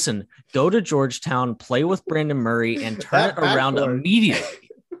 Listen, go to Georgetown, play with Brandon Murray, and turn it around immediately.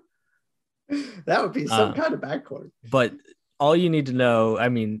 That would be some kind of backcourt. But all you need to know, I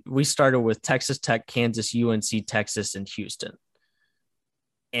mean, we started with Texas Tech, Kansas, UNC, Texas, and Houston.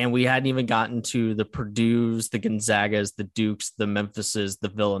 And we hadn't even gotten to the Purdue's, the Gonzagas, the Dukes, the Memphises, the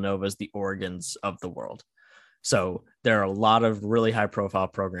Villanovas, the Oregons of the world. So there are a lot of really high profile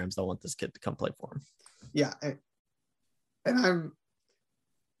programs that want this kid to come play for him. Yeah. And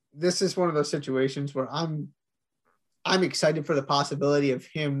this is one of those situations where I'm excited for the possibility of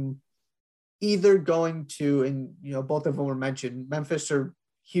him either going to, and both of them were mentioned, Memphis or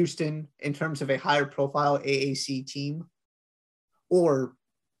Houston in terms of a higher profile AAC team, or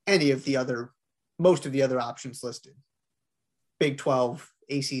most of the other options listed, Big 12,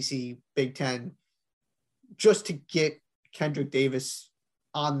 ACC, Big 10, just to get Kendrick Davis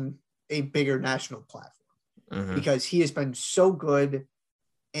on a bigger national platform, because he has been so good.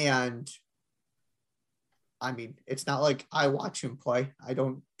 And I mean, it's not like I watch him play. I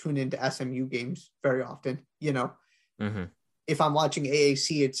don't tune into SMU games very often. If I'm watching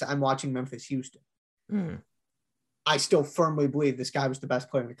AAC, I'm watching Memphis Houston. I still firmly believe this guy was the best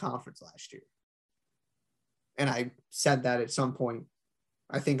player in the conference last year. And I said that at some point,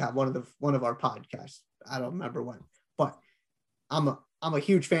 I think on one of our podcasts. I don't remember when, but I'm a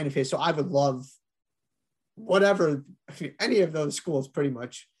huge fan of his. So I would love any of those schools pretty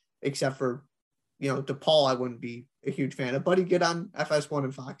much, except for, DePaul, I wouldn't be a huge fan of, but he'd get on FS1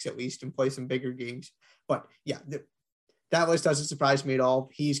 and Fox at least and play some bigger games. But yeah, that list doesn't surprise me at all.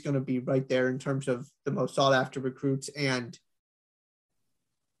 He's going to be right there in terms of the most sought after recruits. And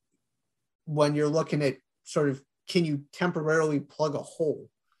when you're looking at sort of, can you temporarily plug a hole,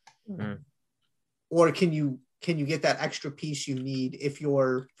 or can you get that extra piece you need if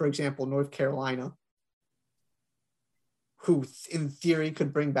you're, for example, North Carolina, who in theory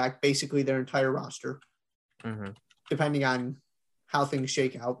could bring back basically their entire roster, depending on how things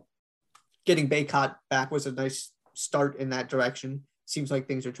shake out. Getting Baycott back was a nice start in that direction. Seems like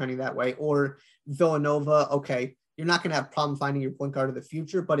things are trending that way. Or Villanova, okay, you're not going to have a problem finding your point guard of the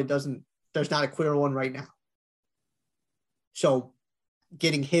future, but there's not a clear one right now. So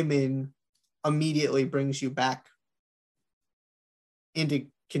getting him in immediately brings you back into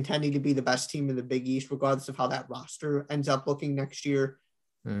contending to be the best team in the Big East, regardless of how that roster ends up looking next year.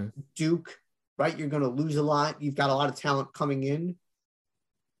 Duke, right? You're going to lose a lot. You've got a lot of talent coming in,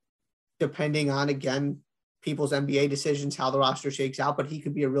 depending on, again, people's NBA decisions, how the roster shakes out, but he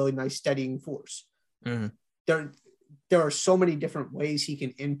could be a really nice steadying force. There are so many different ways he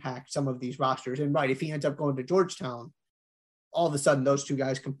can impact some of these rosters. And right, if he ends up going to Georgetown, all of a sudden those two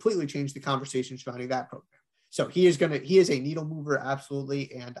guys completely change the conversation surrounding that program. So he is a needle mover,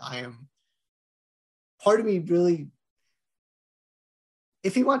 absolutely. And part of me really,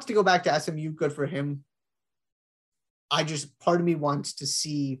 if he wants to go back to SMU, good for him. Part of me wants to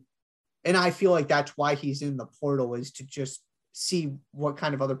see, and I feel like that's why he's in the portal, is to just see what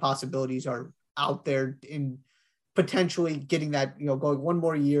kind of other possibilities are out there in potentially getting that, going one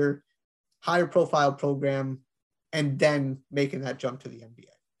more year, higher profile program, and then making that jump to the NBA.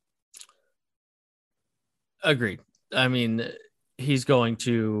 Agreed. I mean, he's going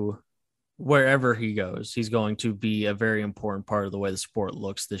to, wherever he goes, he's going to be a very important part of the way the sport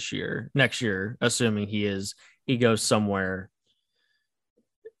looks next year, assuming he goes somewhere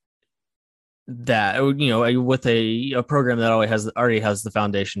that, with a program that already has the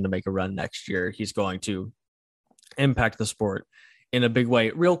foundation to make a run next year. He's going to impact the sport in a big way.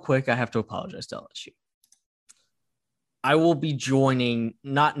 Real quick, I have to apologize to LSU. I will be joining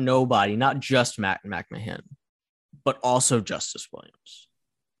not just Matt McMahon, but also Justice Williams.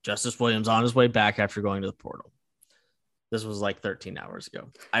 Justice Williams on his way back after going to the portal. This was like 13 hours ago.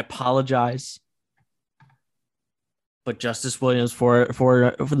 I apologize, but Justice Williams former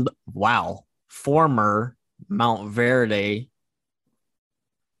Mount Verde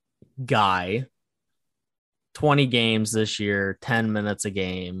guy, 20 games this year, 10 minutes a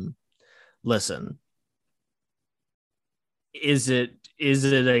game. Listen, is it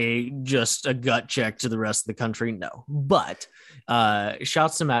just a gut check to the rest of the country? No, but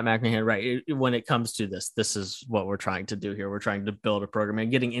shouts to Matt McMahon. Right, when it comes to this is what we're trying to do here. We're trying to build a program,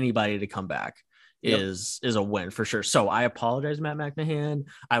 and getting anybody to come back is a win for sure. So I apologize, Matt McMahon.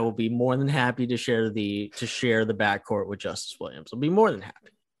 I will be more than happy to share the backcourt with Justice Williams. I'll be more than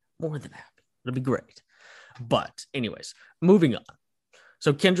happy. It'll be great. But anyways, moving on.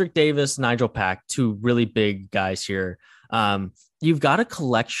 So Kendrick Davis, Nigel Pack, two really big guys here. You've got a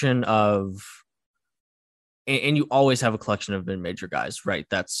collection of, and you always have a collection of mid-major guys, right?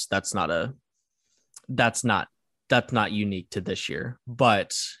 That's not unique to this year.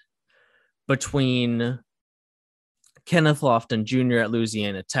 But between Kenneth Lofton Jr. at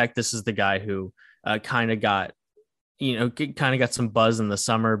Louisiana Tech, this is the guy who kind of got kind of got some buzz in the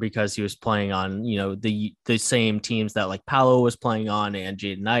summer because he was playing on, the same teams that like Paolo was playing on and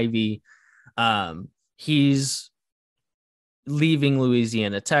Jaden Ivey. He's leaving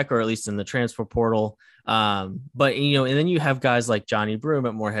Louisiana Tech, or at least in the transfer portal. But and then you have guys like Johnny Broome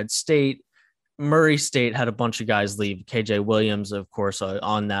at Morehead State. Murray State had a bunch of guys leave. KJ Williams, of course,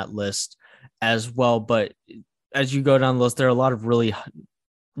 on that list as well. But as you go down the list, there are a lot of really,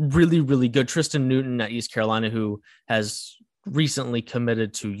 really, really good. Tristan Newton at East Carolina, who has recently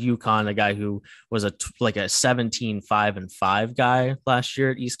committed to UConn, a guy who was a 17-5-5 guy last year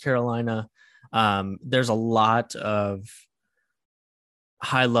at East Carolina. There's a lot of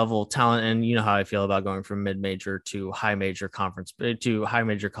high level talent, and you know how I feel about going from mid-major to high major conference to high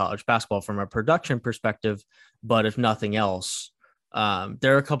major college basketball from a production perspective. But if nothing else,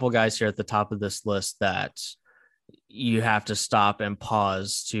 there are a couple guys here at the top of this list that you have to stop and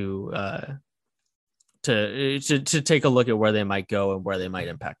pause to take a look at where they might go and where they might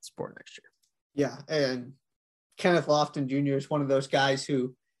impact the sport next year. Yeah, and Kenneth Lofton Jr. is one of those guys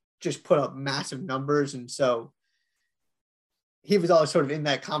who just put up massive numbers, and so he was always sort of in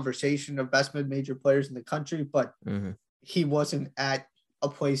that conversation of best mid-major players in the country, but he wasn't at a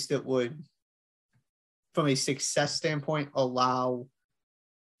place that would, from a success standpoint, allow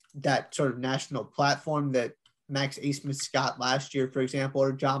that sort of national platform that Max Abmas got last year, for example,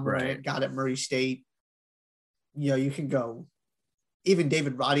 or John Morant got at Murray State. You can go even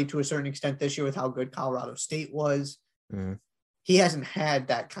David Roddy to a certain extent this year with how good Colorado State was. He hasn't had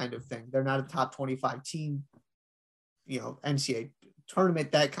that kind of thing. They're not a top 25 team, NCAA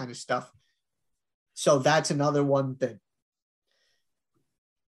tournament, that kind of stuff. So that's another one that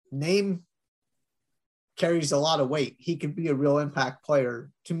name carries a lot of weight. He could be a real impact player.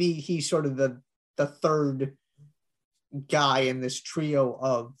 To me, he's sort of the third guy in this trio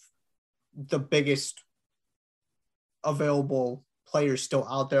of the biggest available players still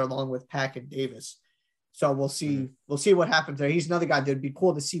out there, along with Pack and Davis. So we'll see what happens there. He's another guy that'd be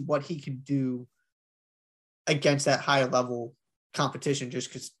cool to see what he can do against that higher level competition, just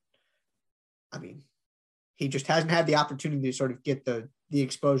because, he just hasn't had the opportunity to sort of get the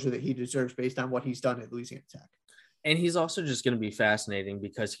exposure that he deserves based on what he's done at Louisiana Tech. And he's also just going to be fascinating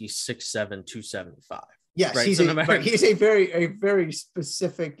because he's 6'7", 275. Yes, right? He's a very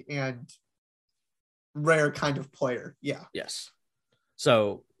specific and rare kind of player. Yeah. Yes.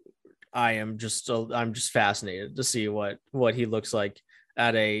 So I'm just fascinated to see what he looks like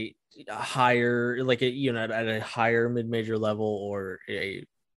at a higher, at a higher mid-major level or a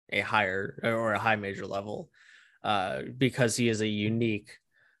higher or a high major level, because he is a unique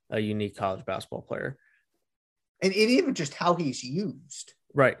college basketball player. And even just how he's used.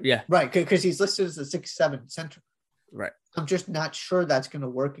 Right. Yeah. Right. Because he's listed as a 6'7" center. Right. I'm just not sure that's going to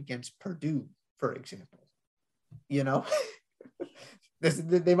work against Purdue, for example. They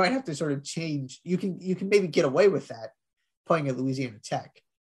might have to sort of change. You can maybe get away with that playing at Louisiana Tech.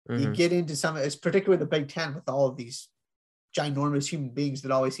 You get into some, it's particularly the Big Ten with all of these ginormous human beings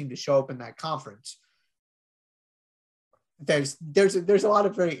that always seem to show up in that conference. There's a lot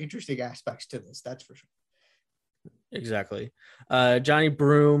of very interesting aspects to this. That's for sure. Exactly. Johnny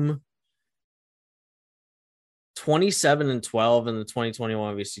Broome, 27-12 in the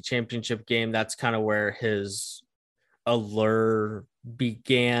 2021 VC championship game. That's kind of where his allure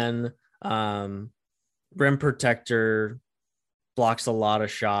began. Rim protector, blocks a lot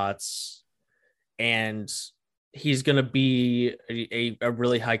of shots, and he's going to be a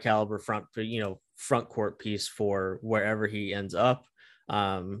really high caliber front court piece for wherever he ends up.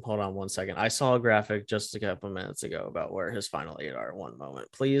 Hold on one second. I saw a graphic just a couple minutes ago about where his final 8 are. One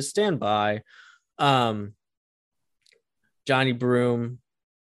moment, please stand by. Johnny Broome,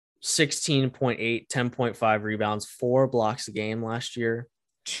 16.8, 10.5 rebounds, 4 blocks a game last year.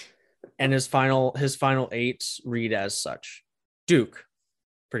 And his final 8 read as such: Duke,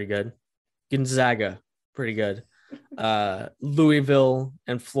 pretty good. Gonzaga, pretty good. Louisville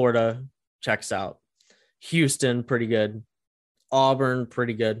and Florida, checks out. Houston, pretty good. Auburn,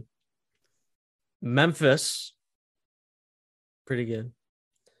 pretty good. Memphis, pretty good.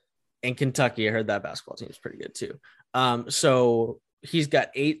 And Kentucky, I heard that basketball team is pretty good too. So he's got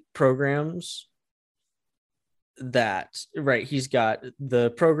 8 programs he's got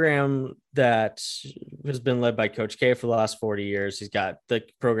the program that has been led by Coach K for the last 40 years. He's got the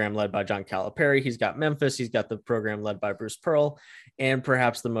program led by John Calipari. He's got Memphis. He's got the program led by Bruce Pearl, and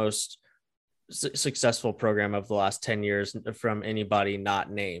perhaps the most successful program of the last 10 years from anybody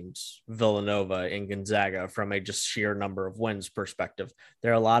not named Villanova and Gonzaga from a just sheer number of wins perspective.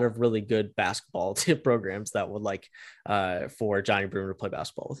 There are a lot of really good basketball programs that would like for Johnny Broome to play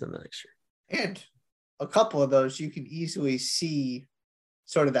basketball within the next year. And a couple of those, you can easily see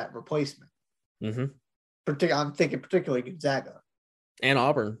sort of that replacement. I'm thinking particularly Gonzaga. And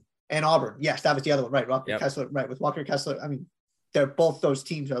Auburn. Yes, that was the other one, right? Kessler, right? With Walker Kessler, I mean, both those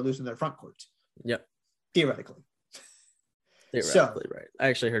teams are losing their front courts. Yep. Theoretically, right. I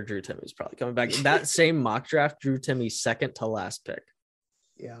actually heard Drew Timmy's probably coming back. That same mock draft, Drew Timmy's second to last pick.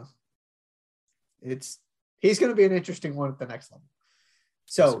 Yeah. He's going to be an interesting one at the next level.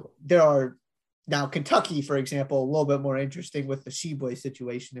 So there are now Kentucky, for example, a little bit more interesting with the Sheboy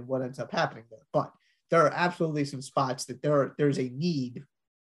situation and what ends up happening there. But there are absolutely some spots that there's a need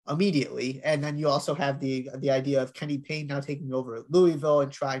immediately. And then you also have the idea of Kenny Payne now taking over at Louisville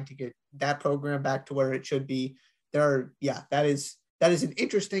and trying to get that program back to where it should be. That is an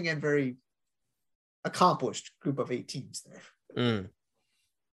interesting and very accomplished group of 8 teams there.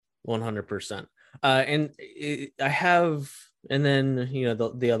 100%. And then,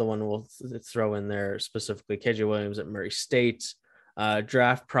 the other one we'll throw in there specifically, KJ Williams at Murray State,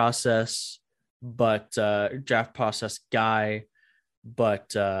 draft process guy,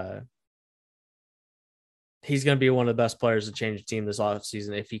 but he's going to be one of the best players to change the team this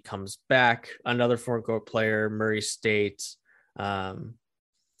offseason if he comes back. Another front court player, Murray State. But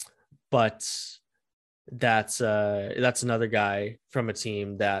that's another guy from a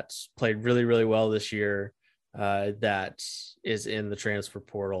team that's played really, really well this year, that is in the transfer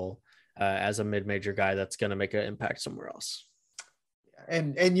portal as a mid-major guy that's going to make an impact somewhere else.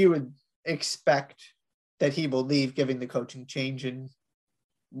 And you would expect that he will leave, given the coaching change and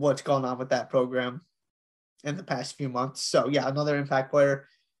what's gone on with that program in the past few months. So yeah, another impact player.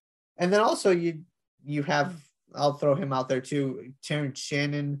 And then also you have, I'll throw him out there too, Terrence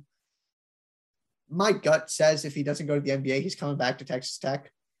Shannon. My gut says if he doesn't go to the NBA, he's coming back to Texas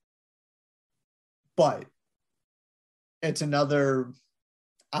Tech. But it's another,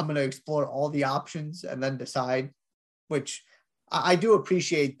 I'm going to explore all the options and then decide, which I do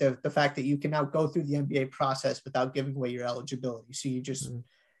appreciate the fact that you can now go through the NBA process without giving away your eligibility. So you just,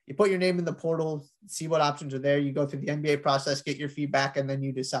 you put your name in the portal, see what options are there. You go through the NBA process, get your feedback, and then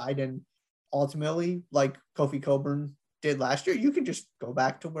you decide. And ultimately, like Kofi Cockburn did last year, you can just go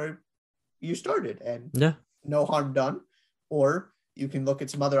back to where you started and no harm done. Or you can look at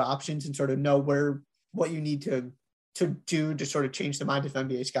some other options and sort of know what you need to do to sort of change the mind of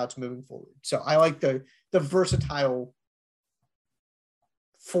NBA scouts moving forward. So I like the versatile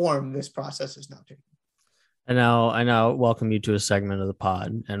form this process is now taking. I now welcome you to a segment of the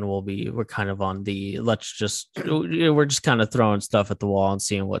pod, and we're kind of on the we're just kind of throwing stuff at the wall and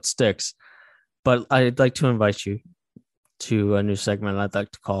seeing what sticks. But I'd like to invite you to a new segment I'd like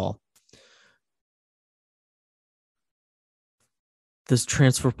to call this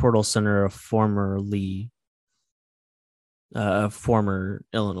transfer portal center of former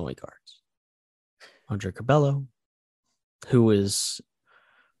Illinois guards, Andre Curbelo, who is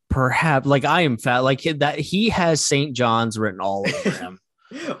perhaps, like, I am fat, like that he has St. John's written all over him,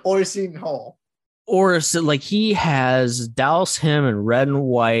 or Seton Hall, or so, like he has douse him in red and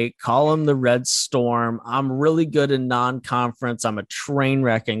white, call him the Red Storm. I'm really good in non-conference. I'm a train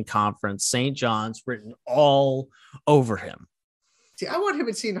wreck in conference. St. John's written all over him. See, I want him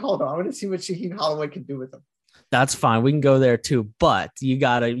in Seton Hall though. I want to see what Shaheen Holloway can do with him. That's fine. We can go there too, but you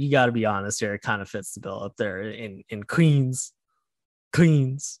gotta be honest here. It kind of fits the bill up there in Queens.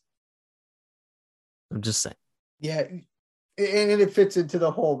 I'm just saying. Yeah, and it fits into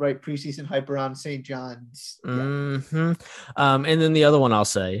the whole preseason hype around St. John's. Yeah. Mm-hmm. And then the other one I'll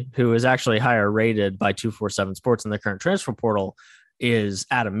say, who is actually higher rated by 247 Sports in the current transfer portal, is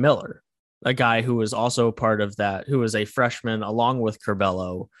Adam Miller, a guy who was also part of that, who was a freshman along with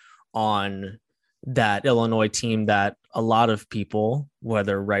Curbelo on that Illinois team that a lot of people,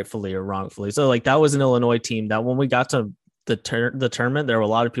 whether rightfully or wrongfully, so like that was an Illinois team that when we got to the tournament, there were a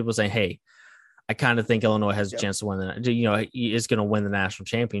lot of people saying, hey, I kind of think Illinois has a chance to win that. He is going to win the national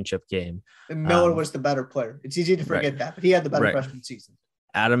championship game. And Miller was the better player. It's easy to forget that, but he had the better freshman season.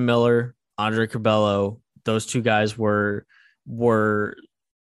 Adam Miller, Andre Curbelo, those two guys were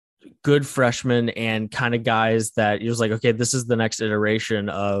good freshmen and kind of guys that it was like, okay, this is the next iteration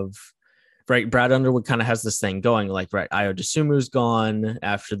of, right? Brad Underwood kind of has this thing going, like, right, Ayo Dosunmu's gone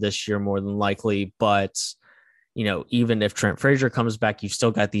after this year more than likely, but even if Trent Frazier comes back, you've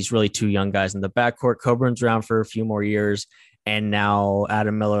still got these really two young guys in the backcourt. Coburn's around for a few more years, and now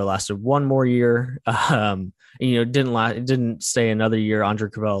Adam Miller lasted one more year. Didn't stay another year. Andre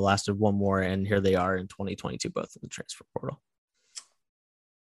Curbelo lasted one more, and here they are in 2022, both in the transfer portal.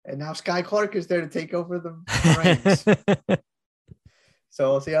 And now Sky Clark is there to take over the reins.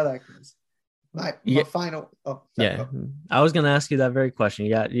 So we'll see how that goes. My final. Oh, sorry, yeah. I was gonna ask you that very question.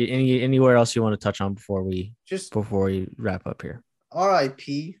 You got anywhere else you want to touch on before we wrap up here?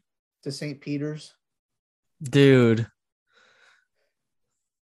 R.I.P. to St. Peter's, dude.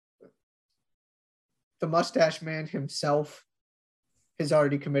 The mustache man himself has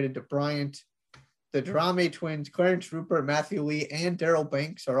already committed to Bryant. The Durame twins, Clarence Rupert, Matthew Lee, and Daryl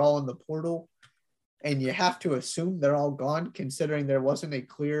Banks are all in the portal. And you have to assume they're all gone, considering there wasn't a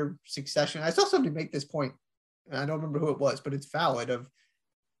clear succession. I saw somebody make this point, and I don't remember who it was, but it's valid. Of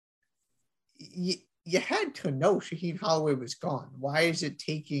you had to know Shaheen Holloway was gone. Why is it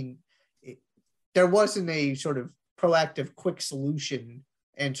taking? There wasn't a sort of proactive, quick solution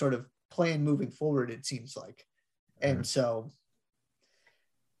and sort of plan moving forward. It seems like, and so.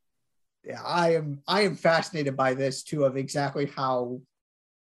 Yeah, I am fascinated by this too, of exactly how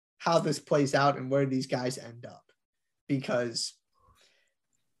this plays out and where these guys end up, because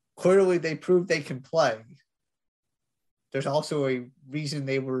clearly they proved they can play. There's also a reason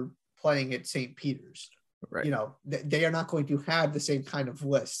they were playing at St. Peter's. Right. You know, they are not going to have the same kind of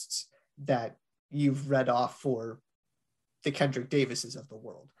lists that you've read off for the Kendrick Davises of the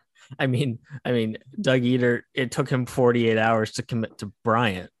world. I mean, Doug Eater, it took him 48 hours to commit to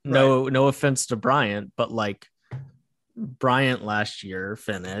Bryant. Right. No offense to Bryant, but like Bryant last year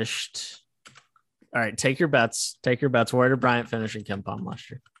finished. All right, take your bets. Where did Bryant finish in KenPom last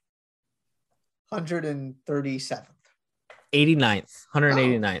year? 137th. 89th.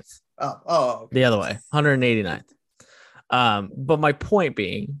 189th. Oh, okay. The other way. 189th. But my point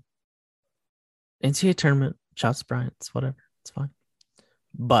being, NCAA tournament, shots Bryant, it's whatever. It's fine.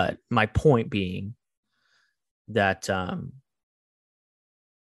 But my point being that,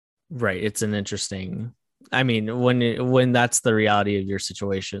 right, it's an interesting. I mean, when that's the reality of your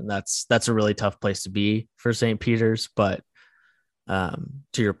situation, that's a really tough place to be for St. Peter's. But to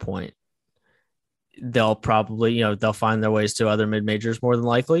your point, they'll probably, they'll find their ways to other mid majors more than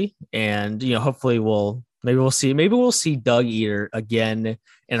likely, and hopefully we'll see Doug Eater again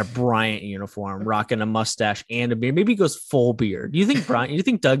in a Bryant uniform, rocking a mustache and a beard. Maybe he goes full beard. Do you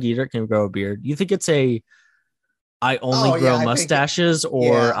think Doug Eater can grow a beard? Do you think it's I only grow mustaches,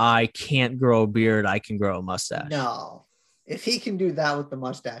 or I can't grow a beard, I can grow a mustache? No. If he can do that with the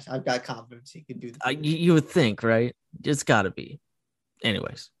mustache, I've got confidence he can do that. You would think, right? It's got to be.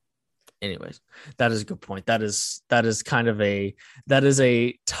 Anyways, that is a good point. That is kind of a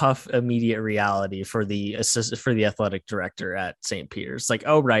tough immediate reality for the athletic director at St. Peter's. Like,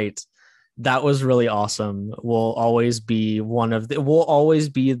 oh, right, that was really awesome. We'll always be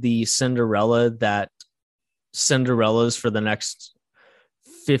the Cinderella that Cinderellas for the next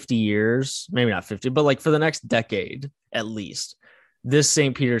 50 years, maybe not 50, but like for the next decade at least. This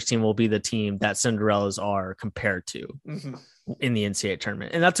St. Peter's team will be the team that Cinderellas are compared to. Mm-hmm. In the NCAA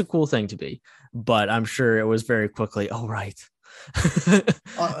tournament. And that's a cool thing to be, but I'm sure it was very quickly. Oh, right.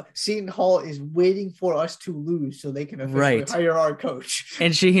 Seton Hall is waiting for us to lose so they can officially hire our coach.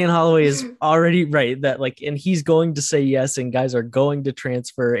 And Shaheen Holloway is already right that and he's going to say yes, and guys are going to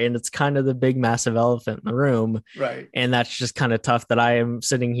transfer, and it's kind of the big massive elephant in the room. Right. And that's just kind of tough that I am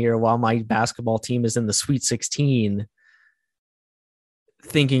sitting here while my basketball team is in the Sweet 16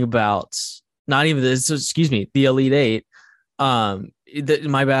 thinking about not even this, the Elite Eight.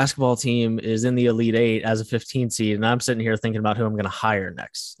 My basketball team is in the Elite Eight as a 15 seed, and I'm sitting here thinking about who I'm going to hire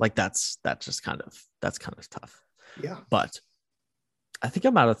next. Like that's kind of tough. Yeah. But I think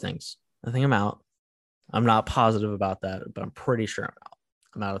I'm out of things. I think I'm out. I'm not positive about that, but I'm pretty sure I'm out.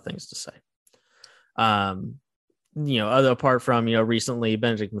 I'm out of things to say. Apart from, recently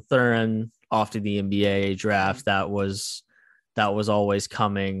Benedict Mathurin off to the NBA draft, that was always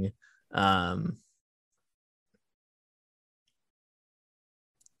coming.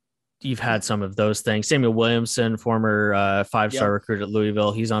 You've had some of those things. Samuel Williamson, former 5-star recruit at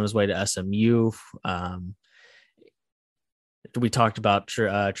Louisville, he's on his way to SMU. We talked about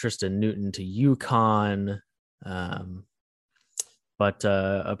Tristan Newton to UConn. But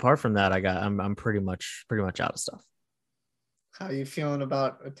apart from that, I'm pretty much out of stuff. How are you feeling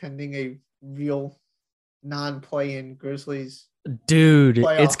about attending a real non-play-in Grizzlies? Dude,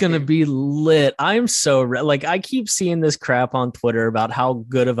 it's gonna be lit. I'm so I keep seeing this crap on Twitter about how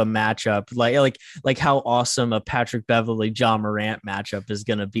good of a matchup, like how awesome a Patrick Beverley John Morant matchup is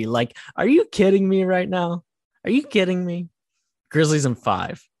gonna be. Like, are you kidding me right now? Are you kidding me? Grizzlies in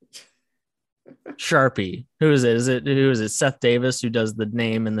 5. Sharpie. Who is it? Seth Davis, who does the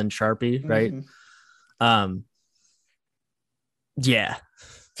name and then Sharpie, right? Mm-hmm. Yeah.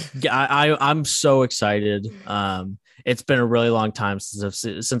 I'm so excited. It's been a really long time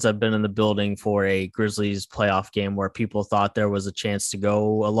since I've been in the building for a Grizzlies playoff game where people thought there was a chance to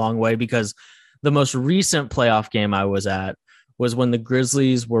go a long way, because The most recent playoff game I was at was when the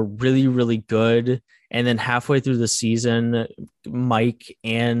Grizzlies were really, really good. And then halfway through the season, Mike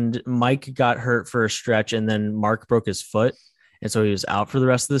got hurt for a stretch, and then Mark broke his foot. And so he was out for the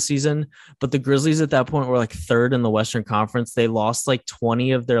rest of the season. But the Grizzlies at that point were like third in the Western Conference. They lost like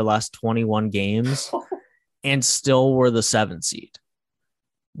 20 of their last 21 games and still were the 7 seed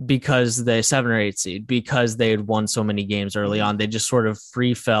because they 7 or 8 seed because they had won so many games early on. They just sort of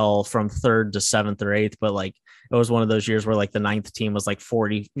free fell from 3rd to 7th or 8th. But like it was one of those years where like the 9th team was like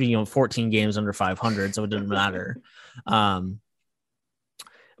 14 games under 500. So it didn't matter.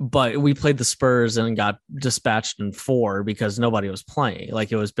 But we played the Spurs and got dispatched in 4 because nobody was playing.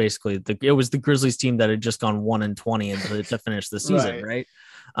 Like it was basically the Grizzlies team that had just gone 1-20 to finish the season. Right.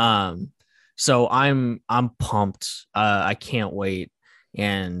 So I'm pumped. I can't wait.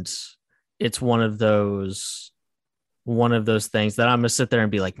 And it's one of those things that I'm going to sit there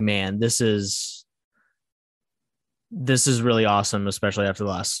and be like, man, this is really awesome, especially after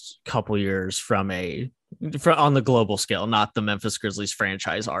the last couple years on the global scale, not the Memphis Grizzlies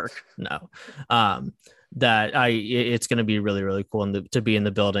franchise arc. No, it's going to be really, really cool to be in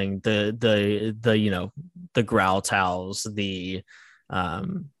the building, the growl towels,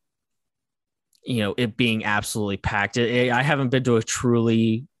 it being absolutely packed. I haven't been to a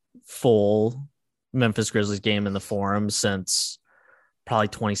truly full Memphis Grizzlies game in the Forum since probably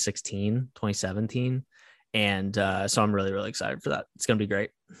 2016, 2017. And so I'm really, really excited for that. It's going to be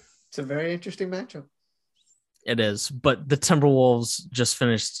great. It's a very interesting matchup. It is, but the Timberwolves just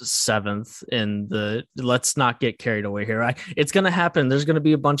finished 7th let's not get carried away here. Right? It's going to happen. There's going to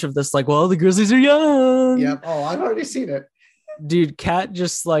be a bunch of this, like, well, the Grizzlies are young. Yeah. Oh, I've already seen it. Dude, Cat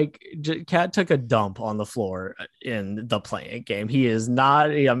took a dump on the floor in the playing game. He is not,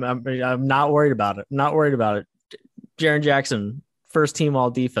 I'm not worried about it. I'm not worried about it. Jaren Jackson, first team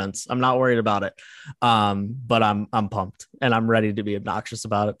all defense. I'm not worried about it. But I'm pumped and I'm ready to be obnoxious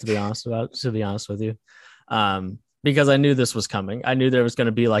about it, to be honest with you. Because I knew this was coming. I knew there was going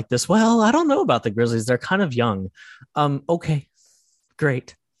to be like this. Well, I don't know about the Grizzlies. They're kind of young. Okay,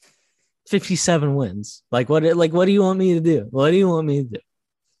 great. 57 wins. Like what do you want me to do? What do you want me to do?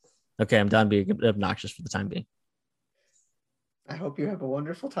 Okay, I'm done being obnoxious for the time being. I hope you have a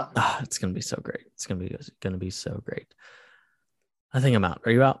wonderful time. It's going to be so great. It's going to be so great. I think I'm out.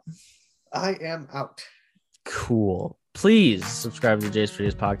 Are you out? I am out. Cool. Please subscribe to the Jays for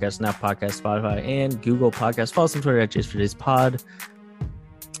Days podcast, Snap Podcast, Spotify, and Google Podcast. Follow us on Twitter at Jays for Days Pod.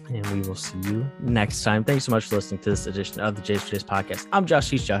 And we will see you next time. Thanks so much for listening to this edition of the Jays for Days podcast. I'm Josh.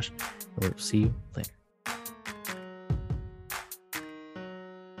 He's Josh. And we'll see you later.